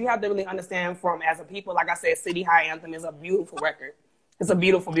because you have to really understand from as a people, like I said, City High Anthem is a beautiful record. It's a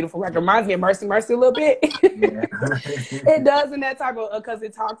beautiful, beautiful record. Reminds me of Mercy, Mercy a little bit. It does in that type of, because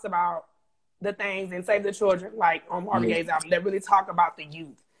it talks about the things and Save the Children, like on Marvin Gaye's album, that really talk about the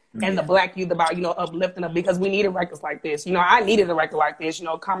youth and the Black youth, about, you know, uplifting them, because we needed records like this. You know, I needed a record like this, you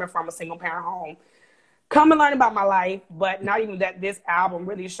know, coming from a single parent home. Come and learn about my life, but not even that. This album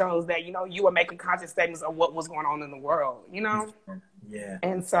really shows that, you know, you were making conscious statements of what was going on in the world, you know? Yeah.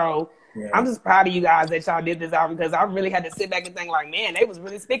 And so I'm just proud of you guys that y'all did this album, because I really had to sit back and think like, man, they was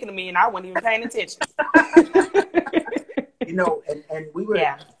really speaking to me and I wasn't even paying attention. You know, and we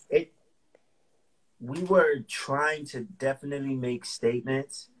were, we were trying to definitely make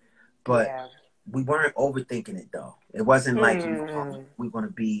statements, but we weren't overthinking it though. It wasn't like, you know, we're going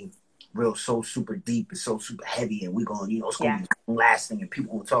to be real, so super deep and so super heavy, and we're going, you know, it's going to be lasting, and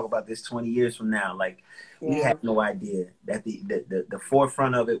people will talk about this 20 years from now. Like, we had no idea that the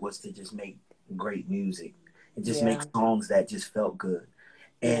forefront of it was to just make great music and just make songs that just felt good.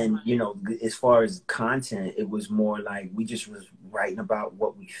 And, you know, as far as content, it was more like we just was writing about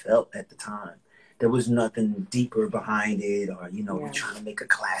what we felt at the time. there was nothing deeper behind it, or we Yeah. trying to make a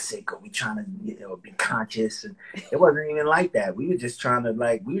classic, or we trying to be conscious, and it wasn't even like that. We were just trying to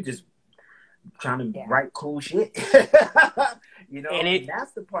write cool shit. And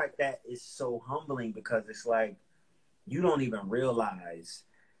that's the part that is so humbling, because it's like you don't even realize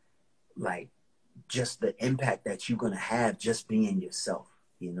like just the impact that you're gonna have just being yourself.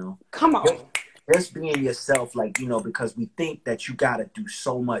 Come on. Just being yourself, like, because we think that you gotta do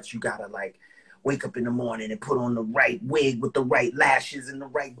so much. You gotta like wake up in the morning and put on the right wig with the right lashes and the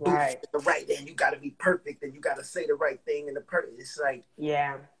right boots, and you gotta be perfect, and you gotta say the right thing, and it's like,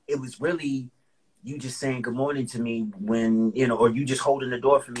 it was really you just saying good morning to me when, or you just holding the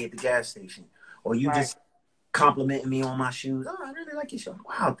door for me at the gas station, or you just complimenting me on my shoes. Oh, I really like your shoes.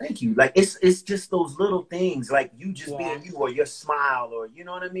 Wow, thank you. Like, it's just those little things, like you just being you, or your smile, or you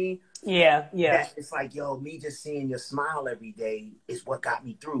know what I mean? Yeah. That it's like, yo, me just seeing your smile every day is what got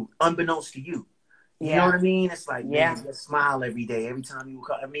me through, unbeknownst to you. You know what I mean? It's like, man, your smile every day, every time you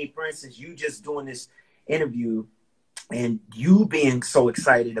call. I mean, for instance, you just doing this interview and you being so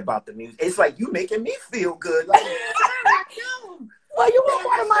excited about the music. It's like you making me feel good. Like, well, you want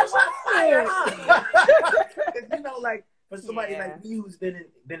one of my fire. Like for somebody like me who's been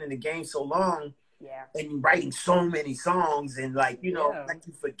in the game so long, and writing so many songs, and like like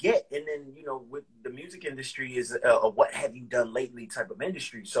you forget, and then with the music industry is a what have you done lately type of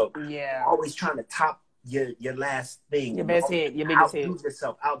industry. So always trying to top your last thing, your best hit, your biggest hit.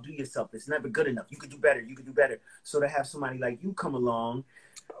 Outdo yourself. It's never good enough. You could do better. So to have somebody like you come along,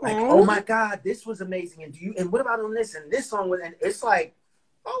 like, oh my God, this was amazing, and what about on this and this song, and it's like,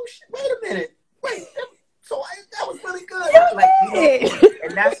 oh shit, wait a minute, so that was really good.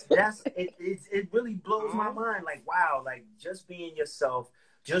 And that's it really blows my mind. Like, wow, like just being yourself,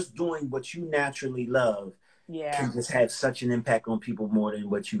 just doing what you naturally love, can just have such an impact on people more than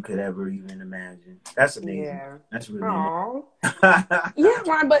what you could ever even imagine. That's amazing. That's really amazing.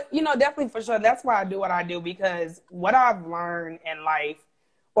 Ron, but definitely for sure. That's why I do what I do, because what I've learned in life,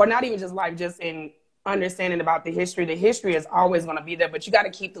 or not even just life, just in understanding about the history is always going to be there, but you got to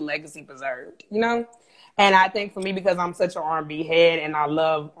keep the legacy preserved, And I think for me, because I'm such an R&B head and I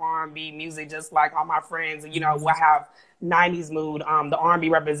love R&B music, just like all my friends, and, we have 90s mood, the R&B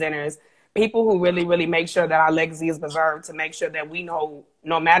representatives, people who really, really make sure that our legacy is preserved, to make sure that we know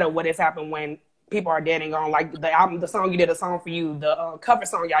no matter what has happened when people are dead and gone, like the song you did, a song for you, the cover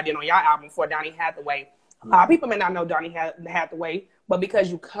song y'all did on your album for Donny Hathaway. People may not know Donny Hathaway, but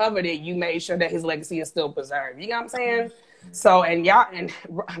because you covered it, you made sure that his legacy is still preserved. You know what I'm saying? So, and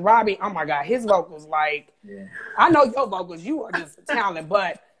Robbie, oh my God, his vocals, like, I know your vocals, you are just talented,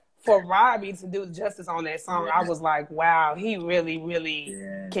 but for Robbie to do justice on that song, I was like, wow, he really, really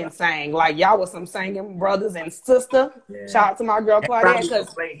can sing. Like, y'all was some singing brothers and sister. Shout out to my girl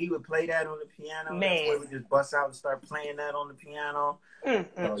Claudette. He would play that on the piano. Man. We would just bust out and start playing that on the piano.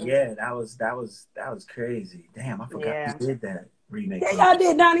 So that was crazy. Damn, I forgot we did that remake. Yeah, y'all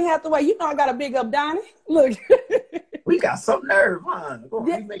did Donny Hathaway. I got to big up Donny. Look. We got some nerve, huh?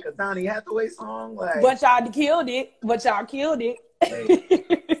 We make a Donny Hathaway song, like. But y'all killed it. Hey.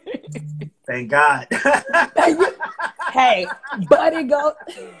 Thank God. Hey, but it goes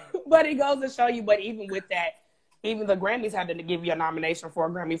to show you. But even with that, even the Grammys had to give you a nomination for a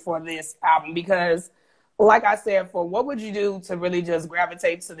Grammy for this album, because, like I said, for what would you do to really just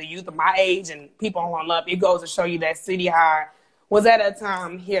gravitate to the youth of my age and people on up? It goes to show you that City High was at a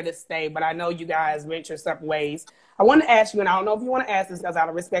time here to stay. But I know you guys went your separate ways. I want to ask you, and I don't know if you want to ask this, because out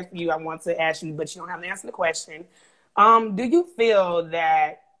of respect for you, I want to ask you, but you don't have to answer the question. Do you feel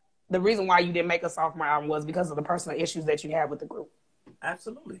that the reason why you didn't make a sophomore album was because of the personal issues that you had with the group?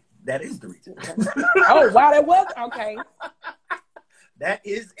 Absolutely. That is the reason. Oh, wow, that was? Okay. That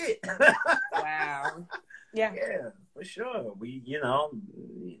is it. Wow. Yeah. Yeah, for sure. We,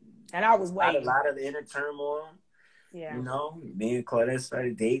 and I was waiting. A lot of the inner turmoil. Yeah. Me and Claudette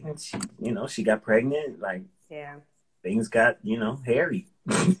started dating. She got pregnant. Like, things got, hairy.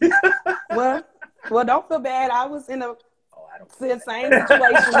 Well, don't feel bad. I was in the same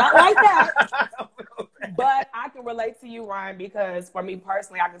situation, not like that. But I can relate to you, Ryan, because for me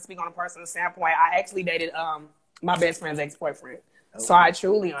personally, I can speak on a personal standpoint. I actually dated my best friend's ex-boyfriend. Okay. So I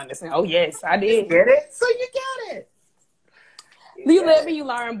truly understand. Oh, yes, I did. You get it? So you get it. You live and you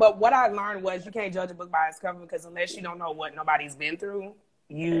learn. But what I learned was you can't judge a book by its cover, because unless you don't know what nobody's been through,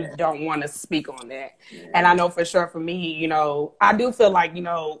 you don't want to speak on that. And I know for sure for me, I do feel like,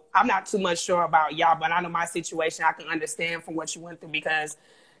 I'm not too much sure about y'all, but I know my situation, I can understand from what you went through, because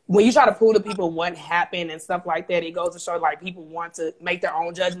when you try to prove to people what happened and stuff like that, it goes to show like people want to make their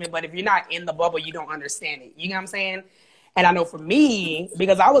own judgment. But if you're not in the bubble, you don't understand it. You know what I'm saying? And I know for me,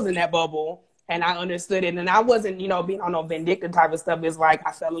 because I was in that bubble and I understood it. And I wasn't, you know, being on no vindictive type of stuff. It's like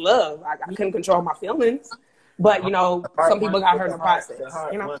I fell in love. I couldn't control my feelings. But, you know, some people got hurt in the process. The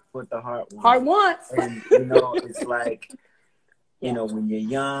heart you know? wants what the heart wants. Heart wants. And, you know, it's like, you know, when you're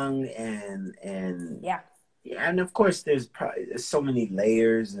young and yeah, and of course there's so many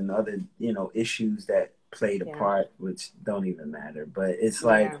layers and other, you know, issues that played a part, which don't even matter. But it's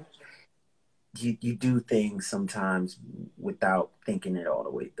like you do things sometimes without thinking it all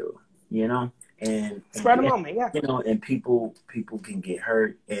the way through, you know? And spread a moment, you know, and people can get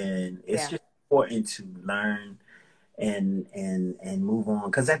hurt, and it's just important to learn and move on,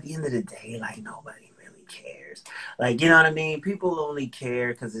 because at the end of the day, like, nobody really cares. Like, you know what I mean? People only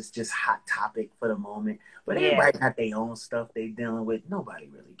care because it's just hot topic for the moment, but everybody got their own stuff they dealing with. Nobody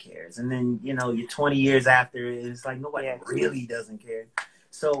really cares. And then, you know, you're 20 years after it, it's like nobody really doesn't care.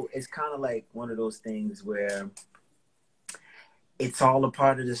 So it's kind of like one of those things where it's all a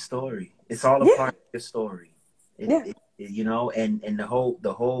part of the story. It's all a part of the story. You know, and the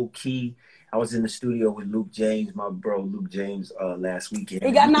whole key. I was in the studio with Luke James, my bro Luke James, last weekend.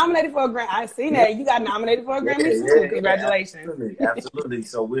 He got nominated for a Grammy. I seen that. You got nominated for a Grammy too. Congratulations. Absolutely.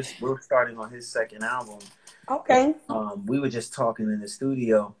 So we're starting on his second album. Okay. And, we were just talking in the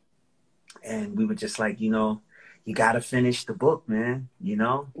studio, and we were just like, you know, you got to finish the book, man. You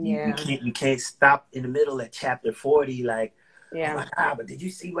know, you can't stop in the middle at chapter 40, like. Oh my God, but did you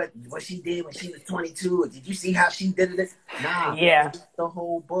see what she did when she was 22? Or did you see how she did it? Nah. Finish the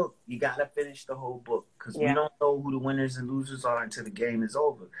whole book. You got to finish the whole book, because we don't know who the winners and losers are until the game is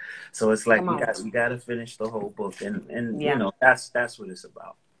over. So it's like you got to finish the whole book. And you know, that's what it's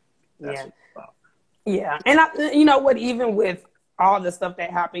about. That's what it's about. Yeah. And you know what, even with all the stuff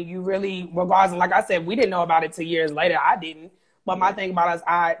that happened, you really, regardless, like I said, we didn't know about it 2 years later. I didn't. But my thing about it is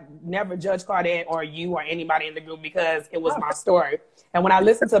I never judge Claudette or you or anybody in the group, because it was my story. And when I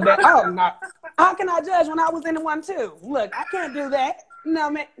listened to that, how can I judge when I was in the one too? Look, I can't do that. No,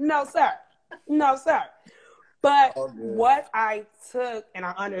 man. No, sir. No, sir. But what I took and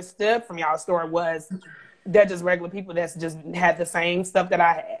I understood from y'all's story was they're just regular people that's just had the same stuff that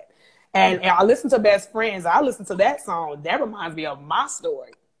I had. And I listened to Best Friends. I listened to that song. That reminds me of my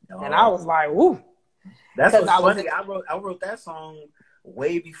story. And I was like, woo. That's what's funny. I wrote that song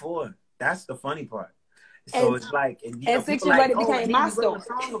way before. That's the funny part. So it's like, and 6 years later, it became my story. A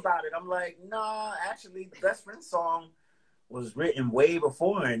song about it. I'm like, no, actually, the Best Friend song was written way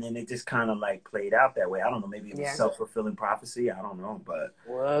before, and then it just kind of like played out that way. I don't know. Maybe it was self-fulfilling prophecy. I don't know, but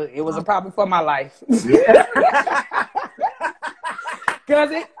it was a problem for my life. Yeah,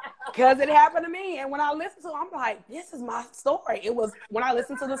 because it happened to me, and when I listened to it, I'm like, this is my story. It was when I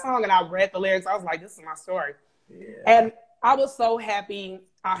listened to the song and I read the lyrics, I was like, this is my story. Yeah. And I was so happy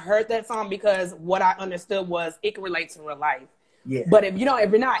I heard that song, because what I understood was it can relate to real life. Yeah. But if you're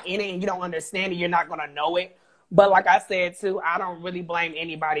not in it and you don't understand it, you're not gonna know it. But like I said too, I don't really blame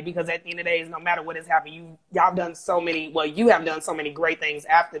anybody, because at the end of the day, no matter what has happened, you have done so many great things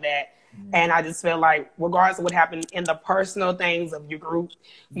after that. And I just feel like, regardless of what happened in the personal things of your group,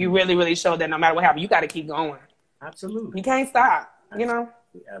 you really, really showed that no matter what happened, you got to keep going. Absolutely. You can't stop, you know?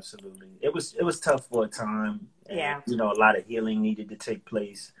 Absolutely. It was tough for a time. And, you know, a lot of healing needed to take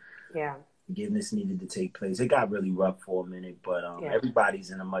place. Yeah. Forgiveness needed to take place. It got really rough for a minute, but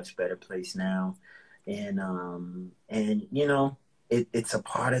everybody's in a much better place now. And you know, it's a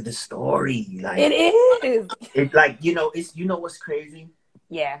part of the story. Like, it is. It's like, you know, what's crazy?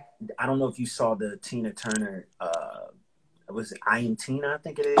 Yeah. I don't know if you saw the Tina Turner, was it I Am Tina, I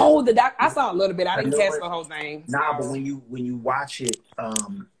think it is. Oh, I saw a little bit. I didn't catch the whole thing. Nah, but when you watch it,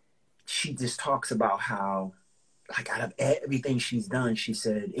 she just talks about how, like, out of everything she's done, she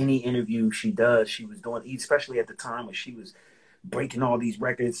said any interview she does, she was doing, especially at the time when she was breaking all these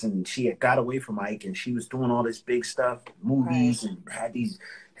records and she had got away from Ike and she was doing all this big stuff, movies, and had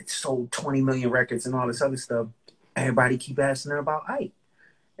sold 20 million records and all this other stuff. Everybody keep asking her about Ike.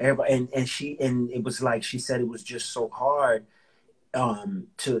 Everybody, and it was like, she said it was just so hard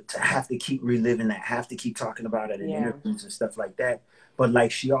to have to keep reliving that, have to keep talking about it in interviews and stuff like that. But like,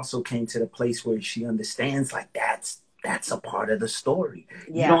 she also came to the place where she understands, like, that's a part of the story.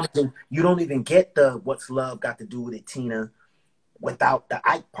 Yeah. You don't even get the what's love got to do with it, Tina, without the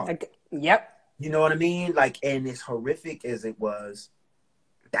Ike part. Yep. You know what I mean? Like, and as horrific as it was,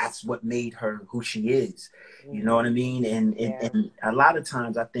 that's what made her who she is. You know what I mean? And a lot of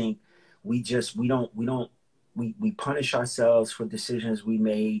times I think we punish ourselves for decisions we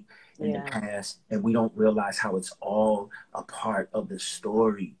made in the past, and we don't realize how it's all a part of the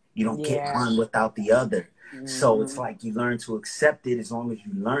story. You don't get one without the other. So it's like, you learn to accept it as long as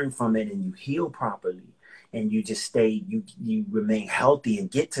you learn from it and you heal properly. and you just stay, you remain healthy and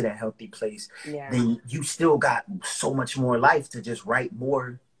get to that healthy place, then you still got so much more life to just write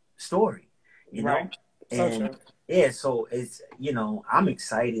more story, you know? So and true. yeah, so it's, you know, I'm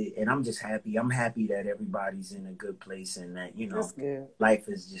excited and I'm just happy. I'm happy that everybody's in a good place and that, you know, life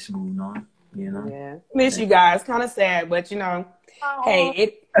is just moving on, you know? Yeah. Miss you guys. Kind of sad, but you know, hey,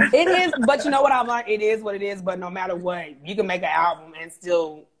 it is, but you know what I've learned? It is what it is, but no matter what, you can make an album and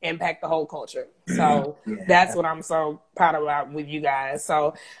still impact the whole culture. So that's what I'm so proud about with you guys.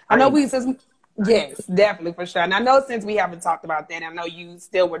 So I know yes, definitely, for sure. And I know since we haven't talked about that, I know you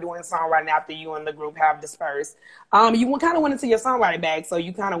still were doing songwriting after you and the group have dispersed. You kind of went into your songwriting bag, so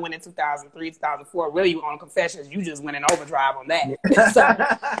you kind of went in 2003, 2004. Really, on Confessions, you just went in overdrive on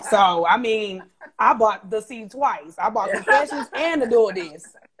that. So I mean, I bought the CD twice. I bought Confessions and the Dual Disc.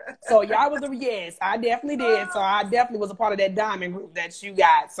 So y'all was yes, I definitely did. So I definitely was a part of that diamond group that you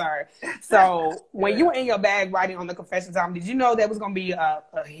got, sir. So when you were in your bag writing on the Confessions album, did you know that was gonna be a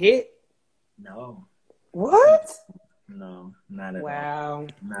hit? No. What? No, not at all. Wow.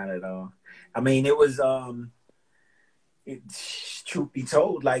 Not at all. I mean, it was truth be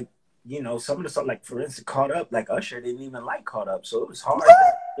told, like, you know, some of the stuff, like for instance, Caught Up, like Usher didn't even like Caught Up, so it was hard.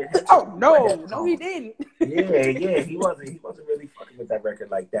 Oh no, he didn't. He wasn't really fucking with that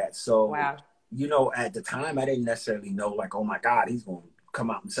record like that. So you know, at the time I didn't necessarily know, like, oh my God, he's gonna come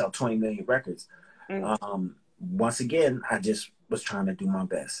out and sell 20 million records. Once again, I just was trying to do my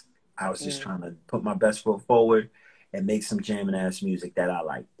best. I was just trying to put my best foot forward and make some jamming ass music that I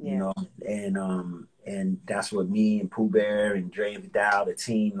like, you know, and that's what me and Pooh Bear and Dre and Vidal, the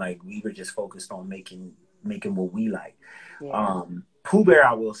team, like, we were just focused on making what we like. Pooh Bear,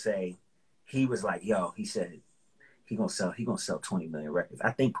 I will say, he was like, yo, he said he gonna sell 20 million records. I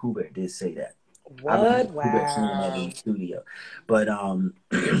think Pooh Bear did say that. What? Pooh Bear saying that in the studio. But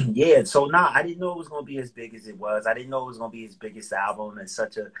yeah, so I didn't know it was gonna be as big as it was. I didn't know it was gonna be his biggest album and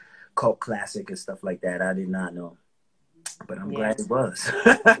such a cult classic and stuff like that. I did not know, but I'm glad it was.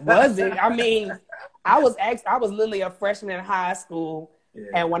 Was it? I mean, I was literally a freshman in high school,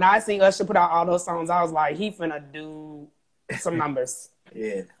 and when I seen Usher put out all those songs, I was like, he finna do some numbers.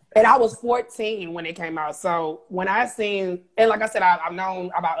 And I was 14 when it came out. So when I seen, and like I said, I've known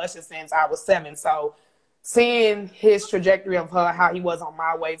about Usher since I was 7. So seeing his trajectory of how he was on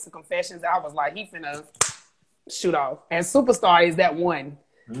My Way to Confessions, I was like, he finna shoot off. And Superstar is that one.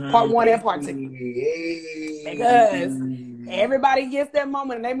 Part 1 and part 2. Because everybody gets that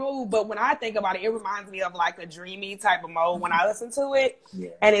moment and they move. But when I think about it, it reminds me of like a dreamy type of mode when I listen to it.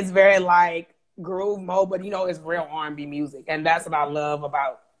 And it's very like groove mode, but you know, it's real R&B music. And that's what I love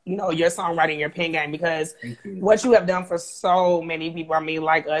about, you know, your songwriting, your pen game, because what you have done for so many people, I mean,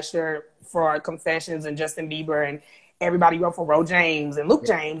 like Usher for Confessions and Justin Bieber and everybody wrote for Ro James and Luke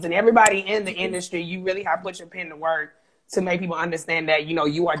James and everybody in the industry, you really have put your pen to work to make people understand that, you know,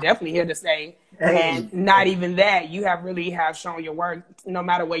 you are definitely here to stay. And not even that, you have shown your work, no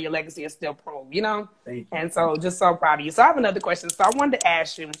matter where your legacy is still proved, you know? And so just so proud of you. So I have another question. So I wanted to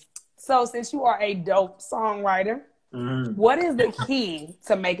ask you, so since you are a dope songwriter, what is the key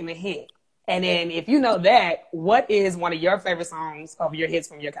to making a hit? And then if you know that, what is one of your favorite songs of your hits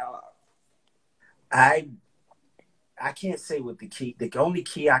from your catalog? I can't say what the key, the only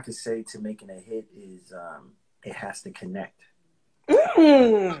key I could say to making a hit is, it has to connect.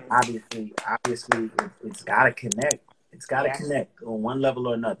 Obviously, it's got to connect. It's got to connect on one level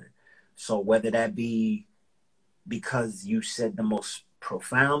or another. So whether that be because you said the most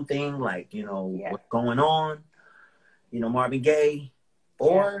profound thing, like, you know, what's going on, you know, Marvin Gaye,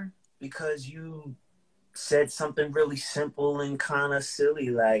 or because you said something really simple and kind of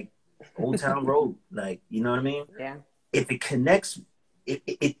silly, like Old Town Road, like, you know what I mean? If it connects,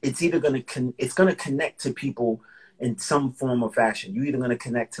 it's either going to connect to people in some form or fashion. You're either going to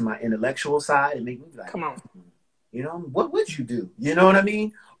connect to my intellectual side and make me like, come on, you know, what would you do? You know what I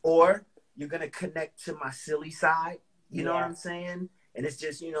mean? Or you're going to connect to my silly side. You know what I'm saying? And it's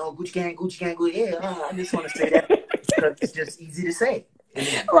just, you know, Gucci gang, Gucci gang, Gucci. Yeah, I just want to say that because it's just easy to say.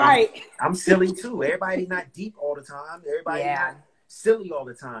 And I'm silly too. Everybody not deep all the time. Everybody not silly all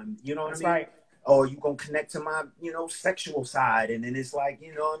the time. You know what I mean? Or you gonna connect to my, you know, sexual side, and then it's like,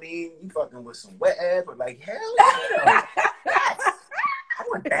 you know what I mean? You fucking with some wet ass, but like, hell yeah. I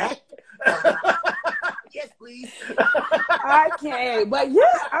want that. Yes, please. I can't, but yeah,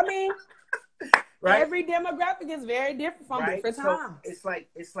 I mean, every demographic is very different from different times. So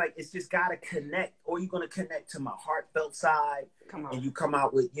it's just gotta connect, or you're gonna connect to my heartfelt side. And you come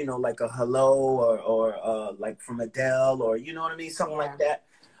out with, you know, like a Hello or like from Adele, or you know what I mean, something like that.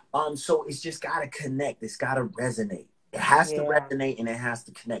 So it's just gotta connect. It's gotta resonate. It has to resonate and it has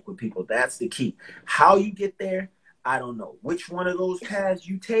to connect with people. That's the key. How you get there, I don't know. Which one of those paths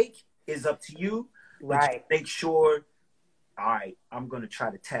you take is up to you. But you make sure, all right, I'm going to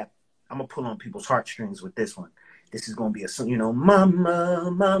try to tap. I'm going to pull on people's heartstrings with this one. This is going to be a song, you know, mama,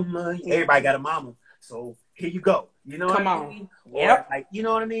 mama. Everybody got a mama. So here you go. You know what I mean? Or like, you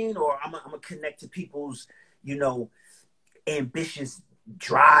know what I mean? Or I'm going to connect to people's, you know, ambitious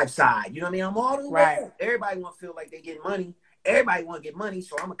drive side. You know what I mean? I'm all the way. Everybody want to feel like they get money. Everybody want to get money.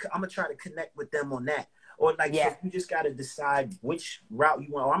 So I'm going to try to connect with them on that. Or like, so you just got to decide which route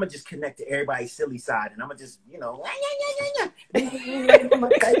you want. Or I'm going to just connect to everybody's silly side. And I'm going to just, you know,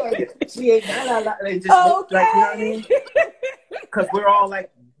 she ain't just like, you know what I mean? Because we're all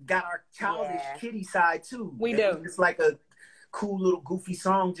like, got our childish kitty side too. We do. It's like a cool little goofy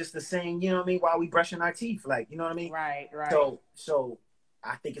song just to sing, you know what I mean, while we brushing our teeth, like, you know what I mean? Right. So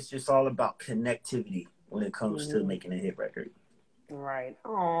I think it's just all about connectivity when it comes to making a hit record. Right.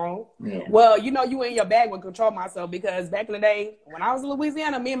 Oh. Yeah. Well, you know, you in your bag with Control Myself, because back in the day when I was in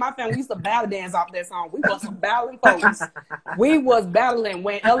Louisiana, me and my family used to battle dance off that song. We was some battling folks. We was battling.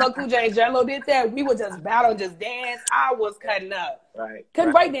 When LL Cool J and J-Lo did that, we would just battle and just dance. I was cutting up.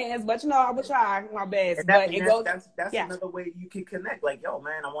 Couldn't break dance, but you know, I would try my best. That's another way you can connect. Like, yo,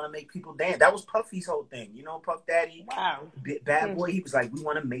 man, I want to make people dance. That was Puffy's whole thing. You know, Puff Daddy, Bad Boy, he was like, we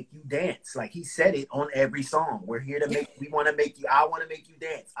want to make you dance. Like, he said it on every song. We're here to we want to make you, I want to make you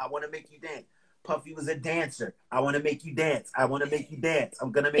dance. I want to make you dance. Puffy was a dancer. I want to make you dance. I want to make you dance.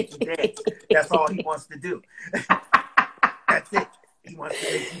 I'm going to make you dance. That's all he wants to do. That's it. He wants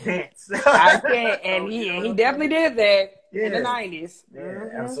to make you dance. I said, and he definitely did that in the 90s. Yeah,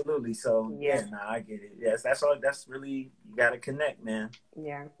 absolutely. So, I get it. Yes, that's all. That's really, you got to connect, man.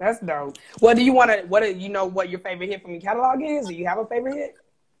 Yeah, that's dope. Well, do you want to, do you know what your favorite hit from your catalog is? Do you have a favorite hit?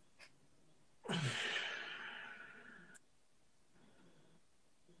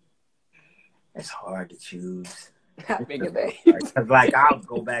 It's hard to choose. I figured that. Like, I'll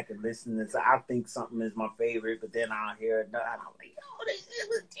go back and listen to, I think something is my favorite, but then I'll hear it and I'm like, oh, this shit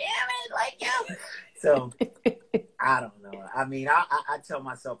was jamming, like, yo. So, I don't know. I mean, I tell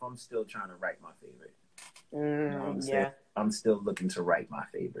myself I'm still trying to write my favorite. You know what I'm saying? I'm still looking to write my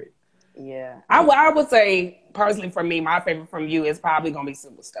favorite. Yeah. I would say, personally, for me, my favorite from you is probably going to be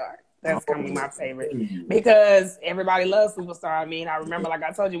Superstar. That's going to be my favorite. Because everybody loves Superstar. I mean, I remember, like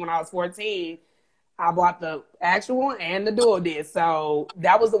I told you, when I was 14, I bought the actual and the dual disc. So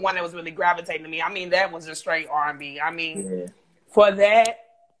that was the one that was really gravitating to me. I mean, that was just straight R&B. I mean, for that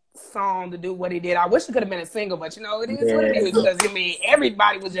song to do what he did, I wish it could have been a single, but you know, it is what it is. Because, I mean,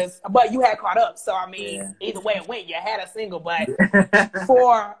 everybody was just, but you had caught up. So, I mean, either way it went, you had a single. But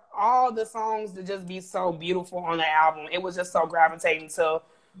for all the songs to just be so beautiful on the album, it was just so gravitating to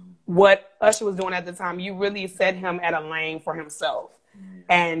what Usher was doing at the time. You really set him at a lane for himself.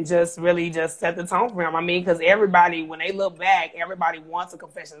 And just really just set the tone for him. I mean, because everybody, when they look back, everybody wants a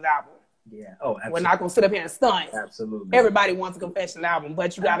Confessions album. Yeah. Oh, absolutely. We're not going to sit up here and stunt. Absolutely. Everybody wants a Confessions album,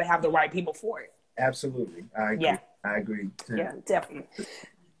 but you got to have the right people for it. Absolutely. I agree. Yeah. I agree. Yeah, definitely.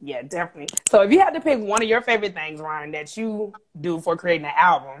 Yeah, definitely. So if you had to pick one of your favorite things, Ryan, that you do for creating an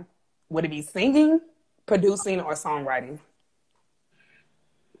album, would it be singing, producing, or songwriting?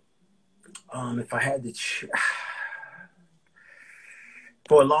 If I had to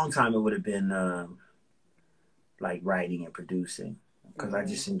for a long time, it would have been like writing and producing, because I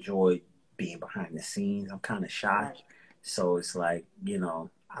just enjoyed being behind the scenes. I'm kind of shy. So it's like, you know,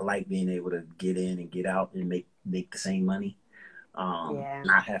 I like being able to get in and get out and make the same money.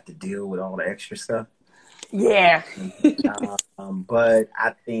 Not have to deal with all the extra stuff. Yeah. But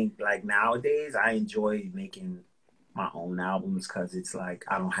I think like nowadays I enjoy making my own albums, because it's like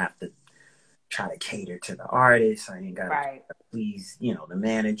I don't have to try to cater to the artist. I ain't got to please, you know, the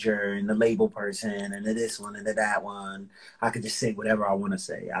manager and the label person and the this one and the that one. I could just say whatever I want to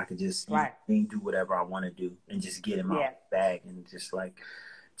say. I could just do whatever I want to do and just get in my bag and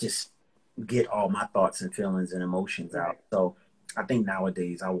just get all my thoughts and feelings and emotions out. So I think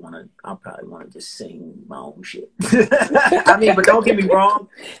nowadays I probably want to just sing my own shit. I mean, but don't get me wrong.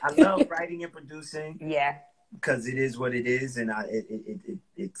 I love writing and producing. Yeah. Because it is what it is, and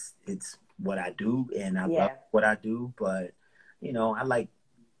it's what I do, and I love what I do. But you know,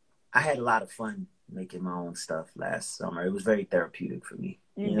 I had a lot of fun making my own stuff last summer. It was very therapeutic for me.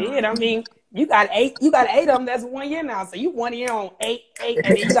 You did. I mean, you got eight of them. That's 1 year now. So you 1 year on eight, and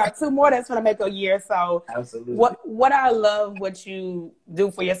then you got 2 more that's gonna make a year. So absolutely. What I love what you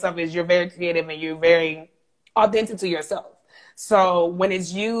do for yourself is you're very creative and you're very authentic to yourself. So when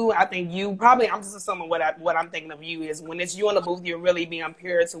it's you, I think you probably, I'm just assuming what I'm thinking of you is when it's you in the booth, you're really being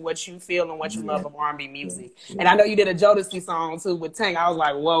pure to what you feel and what you love of R&B music. And I know you did a Jodeci song too with Tank. I was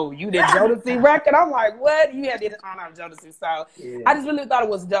like, whoa, you did Jodeci record? I'm like, what? You had did it on our Jodeci. So I just really thought it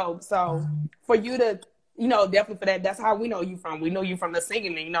was dope. So for you to, you know, definitely for that, that's how we know you from. We know you from the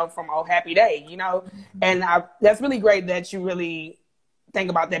singing, you know, from Oh Happy Day, you know, and that's really great that you really think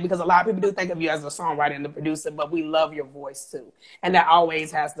about that, because a lot of people do think of you as a songwriter and the producer, but we love your voice too, and that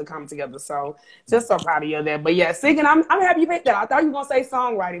always has to come together. So just so proud of you of that. But yeah, singing, I'm happy you picked that. I thought you were gonna say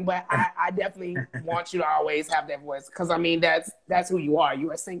songwriting, but I definitely want you to always have that voice, because I mean that's who you are.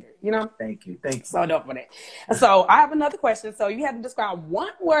 You're a singer, you know. Thank you. So dope for that. So I have another question. So you had to describe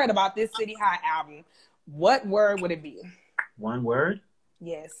one word about this City High album. What word would it be? One word?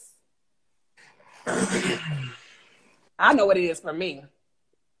 Yes. I know what it is for me.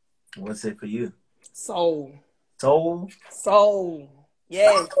 What's it for you? Soul. Soul? Soul.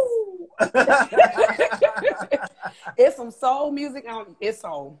 Yes. Soul. It's some soul music. It's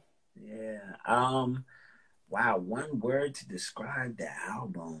soul. Yeah. Wow. One word to describe the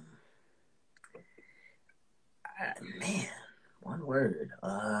album. Man, one word.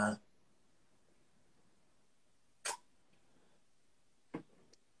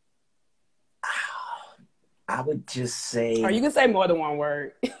 I would just say. Or you can say more than one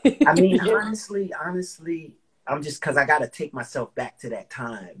word. I mean, honestly, I'm just, because I got to take myself back to that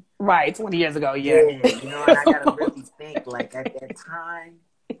time. Right, 20 years ago, yeah. You know, and I got to really think, like, at that time,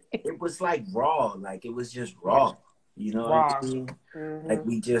 it was like raw. Like, it was just raw. You know what I mean? Like,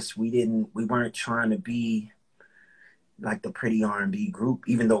 we weren't trying to be like the pretty R&B group,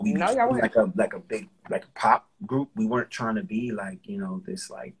 even though we like a big, like a pop group. We weren't trying to be like, you know, this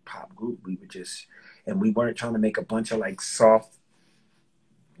like pop group. We were just, and we weren't trying to make a bunch of like soft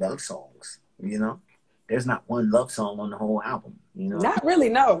love songs, you know. There's not one love song on the whole album, you know. Not really,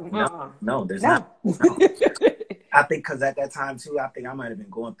 no. No, there's not. No. I think because at that time too, I think I might have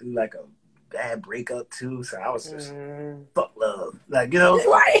been going through like a bad breakup too, so I was just fuck love, like, you know.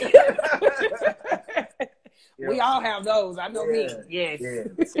 Right. We all have those. I know me. Yes. Yeah.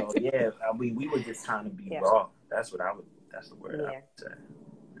 So yeah, I mean, we were just trying to be raw. That's the word I would say.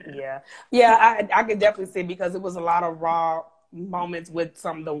 Yeah. I could definitely see, because it was a lot of raw moments with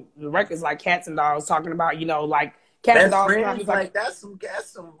some of the records, like Cats and Dogs, talking about, you know, like Cats and Dogs. Friends, like that's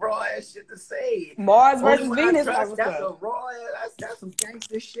some raw ass shit to say. Mars versus Venus. That's a raw. That's some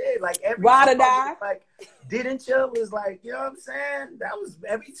gangster shit. Like every Ride or song Die. Like Didn't You was like, you know what I'm saying? That was,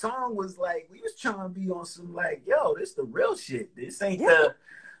 every song was like, we was trying to be on some like, yo, this the real shit. This ain't the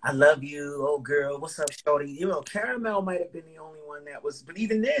I love you, oh girl, what's up, shorty? You know, Caramel might have been the only one that was, but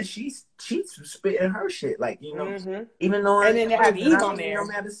even then, she's spitting her shit, like, you know, even though and then they have Eve on there. I'm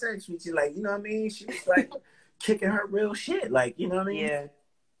having sex with you, like, you know what I mean? She's like kicking her real shit, like, you know what I mean? Yeah.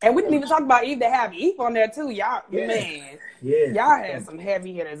 And we didn't even talk about Eve. They have Eve on there too, y'all. Man, y'all had some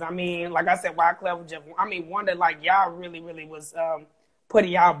heavy hitters. I mean, like I said, Wyclef Jeff. I mean, one that like y'all really was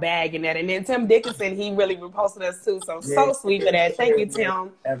putting y'all bag in that. And then Tim Dickinson, he really reposted us too. So sweet for that. Thank you,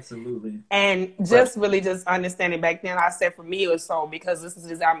 Tim. Absolutely. And just really just understanding back then, I said for me it was soul, because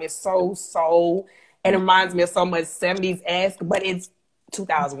this album is so soul, and it reminds me of so much 70s-esque, but it's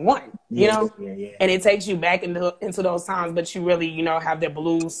 2001, you know? And it takes you back into those times, but you really, you know, have that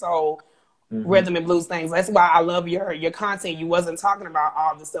blues soul rhythm and blues things. That's why I love your content. You wasn't talking about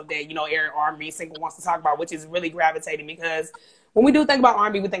all the stuff that, you know, every R&B singer wants to talk about, which is really gravitating, because when we do think about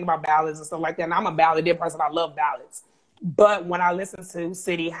R&B, we think about ballads and stuff like that. And I'm a balladeer person. I love ballads. But when I listen to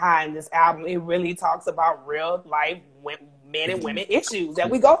City High in this album, it really talks about real life men and women issues that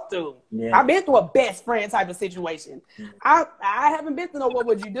we go through. I've been through a best friend type of situation. I haven't been through no what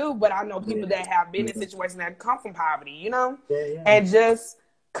would you do, but I know people that have been in situations that come from poverty, you know? And just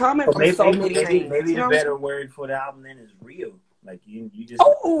coming from so many things. Maybe the better word for the album then is real. Like you just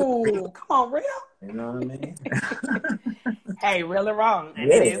come on, real. You know what I mean? Hey, real or wrong.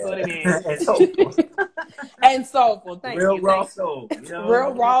 And it is what it is. And soulful. And soulful. Thank you. Real raw soul. You know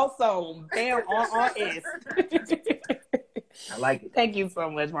real raw soul. Bam, RRS. I like it. Thank you so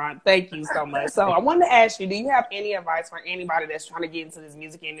much, Ron. Thank you so much. So I wanted to ask you, do you have any advice for anybody that's trying to get into this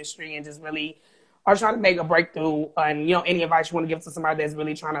music industry and just really are trying to make a breakthrough, and, you know, any advice you want to give to somebody that's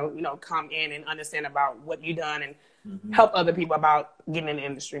really trying to, you know, come in and understand about what you've done and help other people about getting in the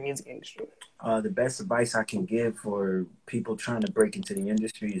industry, music industry? The best advice I can give for people trying to break into the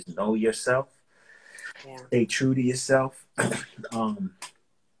industry is know yourself. Stay true to yourself. And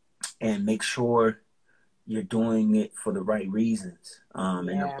make sure you're doing it for the right reasons.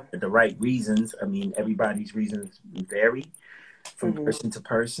 And the right reasons, I mean, everybody's reasons vary from person to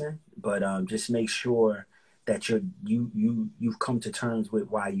person, but just make sure that you've come to terms with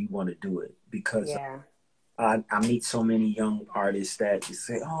why you want to do it. Because I meet so many young artists that just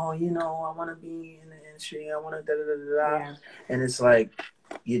say, oh, you know, I want to be in the industry, I want to da. And it's like,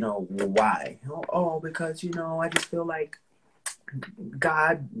 you know, well, why? Oh, because, you know, I just feel like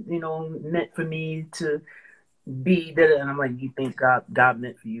God, you know, meant for me to be that. And I'm like, you think God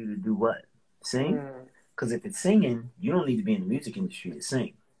meant for you to do what? Sing? Because if it's singing, you don't need to be in the music industry to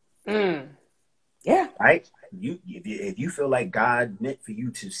sing. Yeah. Right? If you feel like God meant for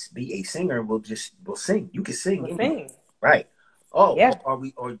you to be a singer, we'll sing. You can sing. We'll sing. Right. Oh, yeah.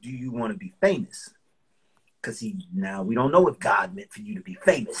 or do you want to be famous? Because now we don't know if God meant for you to be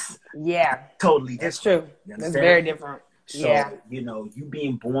famous. Yeah. Totally different. That's true. That's very different. So, you know, you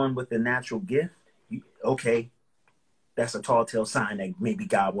being born with a natural gift, okay, that's a tall tale sign that maybe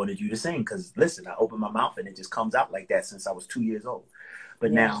God wanted you to sing. Because listen, I open my mouth and it just comes out like that since I was 2 years old.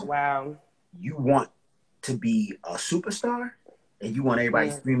 But now, you want to be a superstar and you want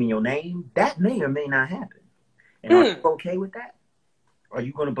everybody screaming your name, that may or may not happen. And are you okay with that? Are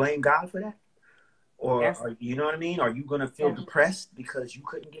you going to blame God for that? Or, are, you know what I mean? Are you going to feel depressed because you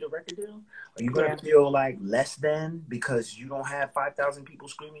couldn't get a record deal? Are you going to feel like less than because you don't have 5,000 people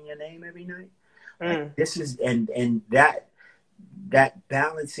screaming your name every night? Like, this is, and that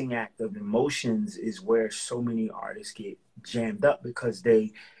balancing act of emotions is where so many artists get jammed up because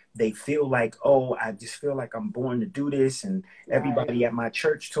they feel like, oh, I just feel like I'm born to do this. And everybody at my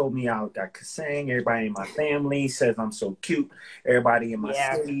church told me I could sing. Everybody in my family says I'm so cute. Everybody in my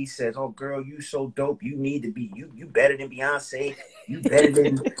city says, oh, girl, you so dope. You need to be, you better than Beyonce. You better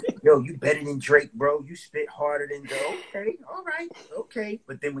than, you better than Drake, bro. You spit harder than Joe. Okay, all right, okay.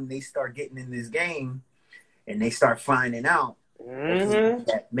 But then when they start getting in this game and they start finding out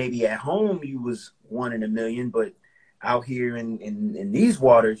that maybe at home you was 1 in a million, but out here in these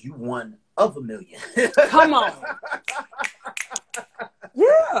waters, you 1 of a million. Come on.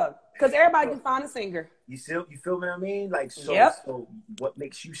 Yeah, because everybody can find a singer. You feel what I mean? Like, so what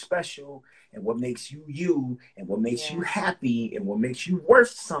makes you special and what makes you you and what makes you happy and what makes you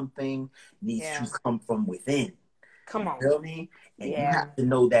worth something needs to come from within. Come on. You feel me? And you have to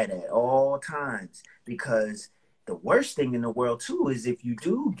know that at all times, because the worst thing in the world, too, is if you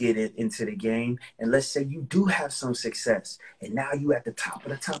do get it into the game and let's say you do have some success and now you at the top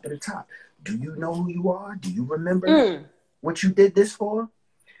of the top of the top. Do you know who you are? Do you remember what you did this for?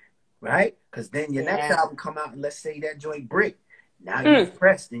 Right? Because then your next album come out and let's say that joint break. Now you're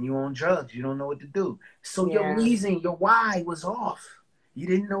depressed and you're on drugs. You don't know what to do. So your reason, your why was off. You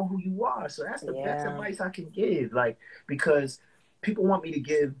didn't know who you are. So that's the best advice I can give. Like, because people want me to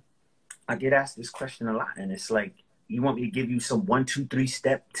give, I get asked this question a lot, and it's like, you want me to give you some 1, 2, 3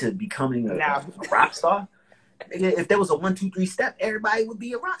 step to becoming a rock star? If there was a 1, 2, 3 step, everybody would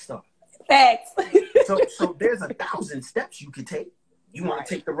be a rock star. Facts. So there's 1,000 steps you could take. You want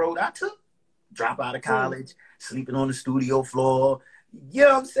to take the road I took? Drop out of college, sleeping on the studio floor. You know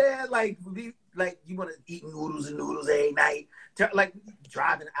what I'm saying? Like you want to eat noodles every night. Like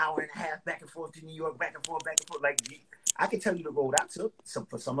driving an hour and a half back and forth to New York, back and forth. Like, I can tell you the road I took.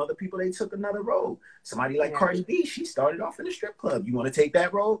 For some other people, they took another road. Somebody like Cardi B, she started off in a strip club. You want to take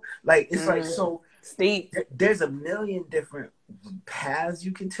that road? Like, it's like, so steep. There's a million different paths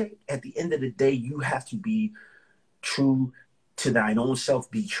you can take. At the end of the day, you have to be true to thine own self.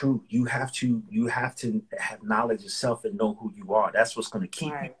 Be true. You have to have knowledge of self and know who you are. That's what's going to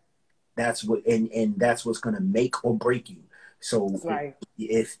keep you. That's what, and that's what's going to make or break you. So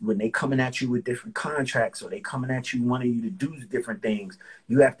if when they coming at you with different contracts or they coming at you wanting you to do different things,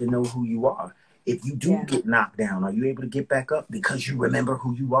 you have to know who you are. If you do get knocked down, are you able to get back up because you remember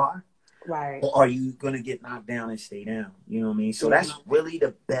who you are? Right. Or are you going to get knocked down and stay down? You know what I mean? So that's really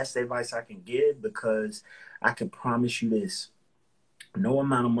the best advice I can give, because I can promise you this. No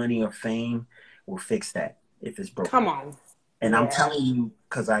amount of money or fame will fix that if it's broken. Come on. And I'm telling you,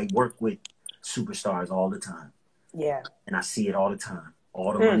 because I work with superstars all the time. Yeah. And I see it all the time.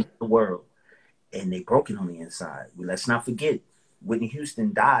 All the money in the world. And they broken on the inside. Let's not forget, Whitney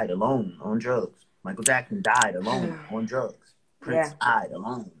Houston died alone on drugs. Michael Jackson died alone on drugs. Prince died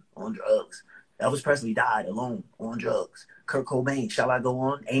alone on drugs. Elvis Presley died alone on drugs. Kurt Cobain, Shall I Go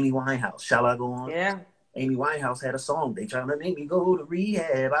On? Amy Winehouse, Shall I Go On? Yeah. Amy Winehouse had a song. They trying to make me go to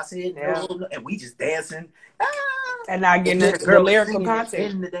rehab. I said no, no. And we just dancing. And not getting the lyrical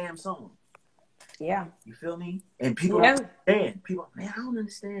content in the damn song. Yeah. You feel me? And people don't understand. People, man, I don't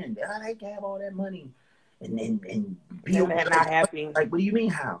understand. I can have all that money and be not happy. Like, what do you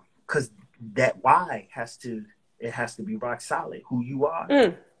mean how? Because that why has to be rock solid. Who you are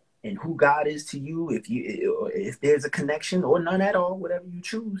and who God is to you. If there's a connection or none at all, whatever you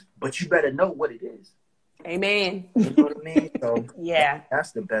choose, but you better know what it is. Amen. You know what I mean? So Yeah.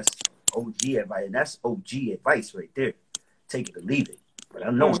 that's the best OG advice. That's OG advice right there. Take it or leave it. But I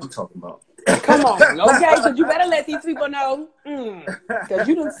know what I'm talking about. Come on, okay? Because you better let these people know. Because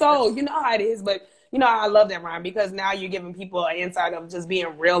you done sold. You know how it is. But, you know, I love that, Ryan, because now you're giving people an insight of just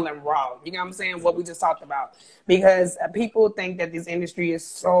being real and raw. You know what I'm saying? What we just talked about. Because people think that this industry is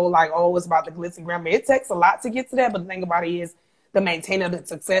so like, oh, it's about the glitz and glamour. It takes a lot to get to that. But the thing about it is the maintaining of the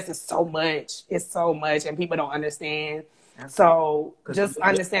success is so much. It's so much. And people don't understand. So just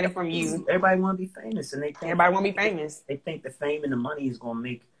understand it from you. Everybody want to be famous, and everybody want to be famous. They think the fame and the money is going to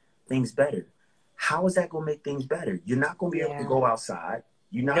make things better. How is that going to make things better? You're not going to be able to go outside.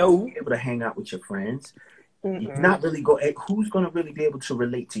 You're not going to be able to hang out with your friends. You're not really who's going to really be able to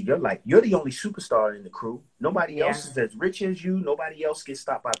relate to your life? You're the only superstar in the crew. Nobody else is as rich as you. Nobody else gets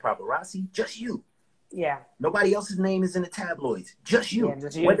stopped by paparazzi. Just you. Yeah. Nobody else's name is in the tabloids. Just you. Yeah,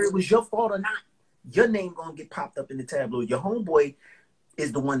 just you. Whether it was your fault or not, your name going to get popped up in the tabloid. Your homeboy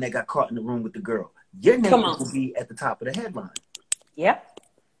is the one that got caught in the room with the girl. Your name will be at the top of the headline. Yep.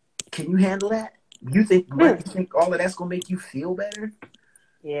 Can you handle that? You think all of that's going to make you feel better?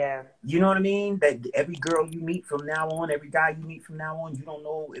 Yeah. You know what I mean? That every girl you meet from now on, every guy you meet from now on, you don't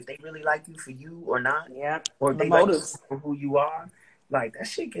know if they really like you for you or not. Yeah. Or if they like you for who you are. Like, that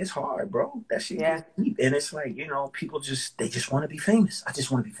shit gets hard, bro. That shit gets deep. And it's like, you know, people they just want to be famous. I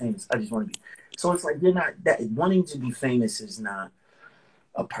just want to be famous. I just want to be. So it's like, you're not, that wanting to be famous is not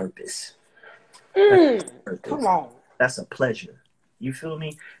a purpose. Come on. That's a pleasure. You feel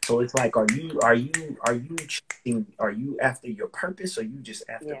me? So it's like, are you after your purpose, or you just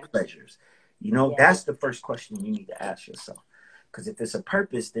after pleasures? You know, that's the first question you need to ask yourself. Because if it's a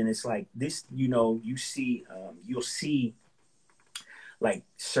purpose, then it's like this, you know, you'll see like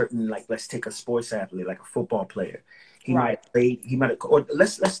certain, like, let's take a sports athlete, like a football player. He might have played, or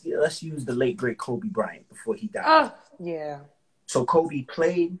let's use the late great Kobe Bryant before he died. Yeah. So Kobe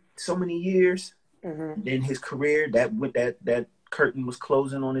played so many years, then his career, that curtain was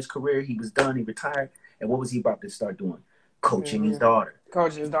closing on his career. He was done. He retired. And what was he about to start doing? Coaching his daughter.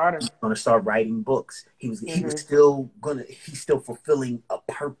 Coaching his daughter. He's going to start writing books. He's still fulfilling a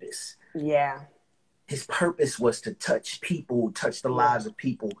purpose. Yeah. His purpose was to touch people, touch the lives of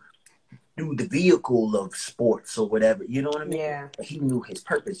people through the vehicle of sports or whatever. You know what I mean? Yeah. But he knew his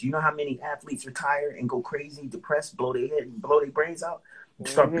purpose. You know how many athletes retire and go crazy, depressed, blow their head, blow their brains out,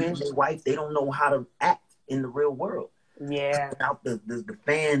 start beating their wife? They don't know how to act in the real world. Yeah. Without the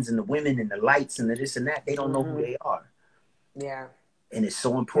fans and the women and the lights and the this and that, they don't know who they are. Yeah. And it's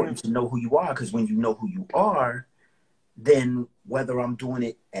so important to know who you are, because when you know who you are, then whether I'm doing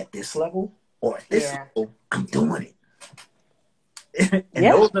it at this level or at this level, I'm doing it. And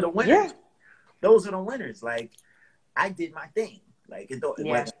those are the winners. Yeah. Those are the winners. Like, I did my thing. Like,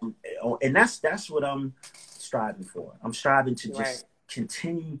 and that's what I'm striving for. I'm striving to just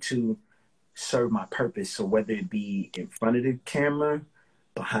continue to serve my purpose. So whether it be in front of the camera,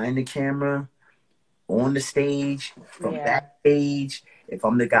 behind the camera, on the stage, from backstage, if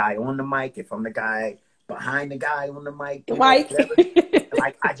I'm the guy on the mic, if I'm the guy behind the guy on the mic,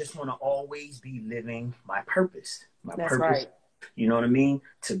 like, I just want to always be living my purpose. That's right. You know what I mean?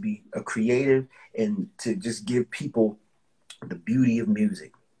 To be a creative and to just give people the beauty of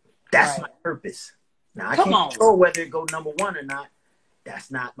music. That's my purpose. Now, I can't control whether it go number one or not.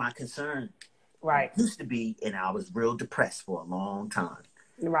 That's not my concern. Right. It used to be, and I was real depressed for a long time.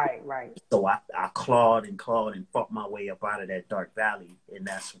 Right. So I clawed and fought my way up out of that dark valley, and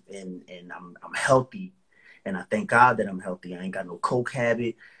I'm healthy, and I thank God that I'm healthy. I ain't got no coke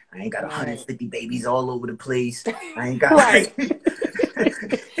habit. I ain't got 150 babies all over the place. I ain't got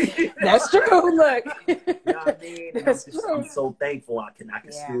That's true. Look, you know what I mean? I'm so thankful I can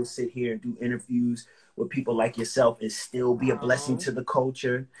still sit here and do interviews with people like yourself and still be a blessing to the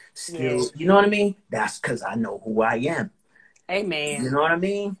culture. Still, you know what I mean? That's because I know who I am. Amen. You know what I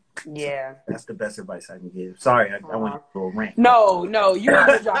mean? Yeah. That's the best advice I can give. Sorry, I went to a rant. No, you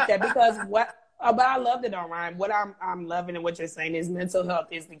need to drop that, because but I loved it, Ryan. What I'm loving and what you're saying is mental health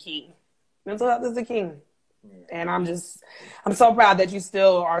is the key. Mental health is the key. And I'm so proud that you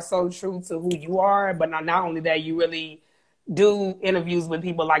still are so true to who you are. But not only that, you really do interviews with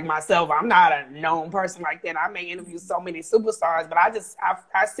people like myself. I'm not a known person like that. I may interview so many superstars, but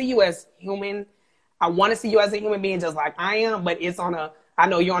I see you as human. I want to see you as a human being just like I am, but I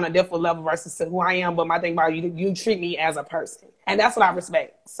know you're on a different level versus to who I am, but my thing about you treat me as a person. And that's what I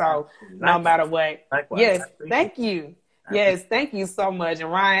respect. So no matter what. Likewise. Yes, thank you. Yes, thank you so much. And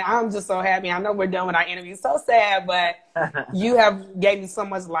Ryan, I'm just so happy. I know we're done with our interview. So sad, but you have gave me so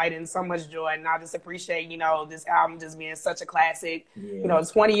much light and so much joy. And I just appreciate, this album just being such a classic.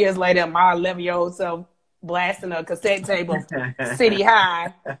 20 years later, my 11-year-old self blasting a cassette tape of City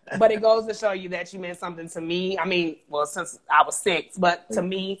High. But it goes to show you that you meant something to me. I mean, well, since I was 6, but to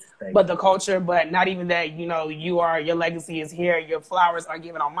me, but the culture, but not even that, you know, your legacy is here. Your flowers are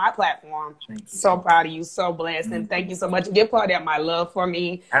given on my platform. So proud of you, so blessed. And thank you so much. Give Claudette my love for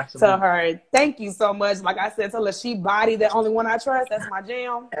me. Absolutely. To her, thank you so much. Like I said, tell her she body the only one I trust. That's my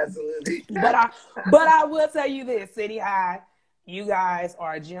jam. Absolutely. But I will tell you this, City High, you guys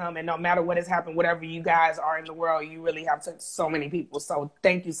are a gem, and no matter what has happened, whatever you guys are in the world, you really have touched so many people. So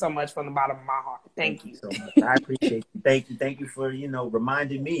thank you so much from the bottom of my heart. Thank you. So much. I appreciate you. Thank you for, you know,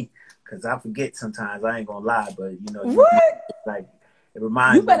 reminding me, because I forget sometimes. I ain't gonna lie, but you know, like it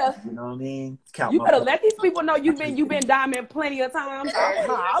reminds me. You know what I mean? You better let these people know you've been diamond plenty of times.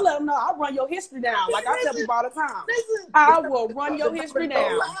 I'll let them know. I'll run your history down, like I tell people all the time. I will run your history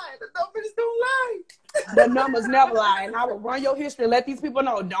down. The numbers don't lie. The numbers never lie, and I will run your history and let these people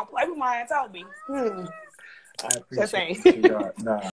know. Don't play with mine, Toby. I appreciate it. Nah.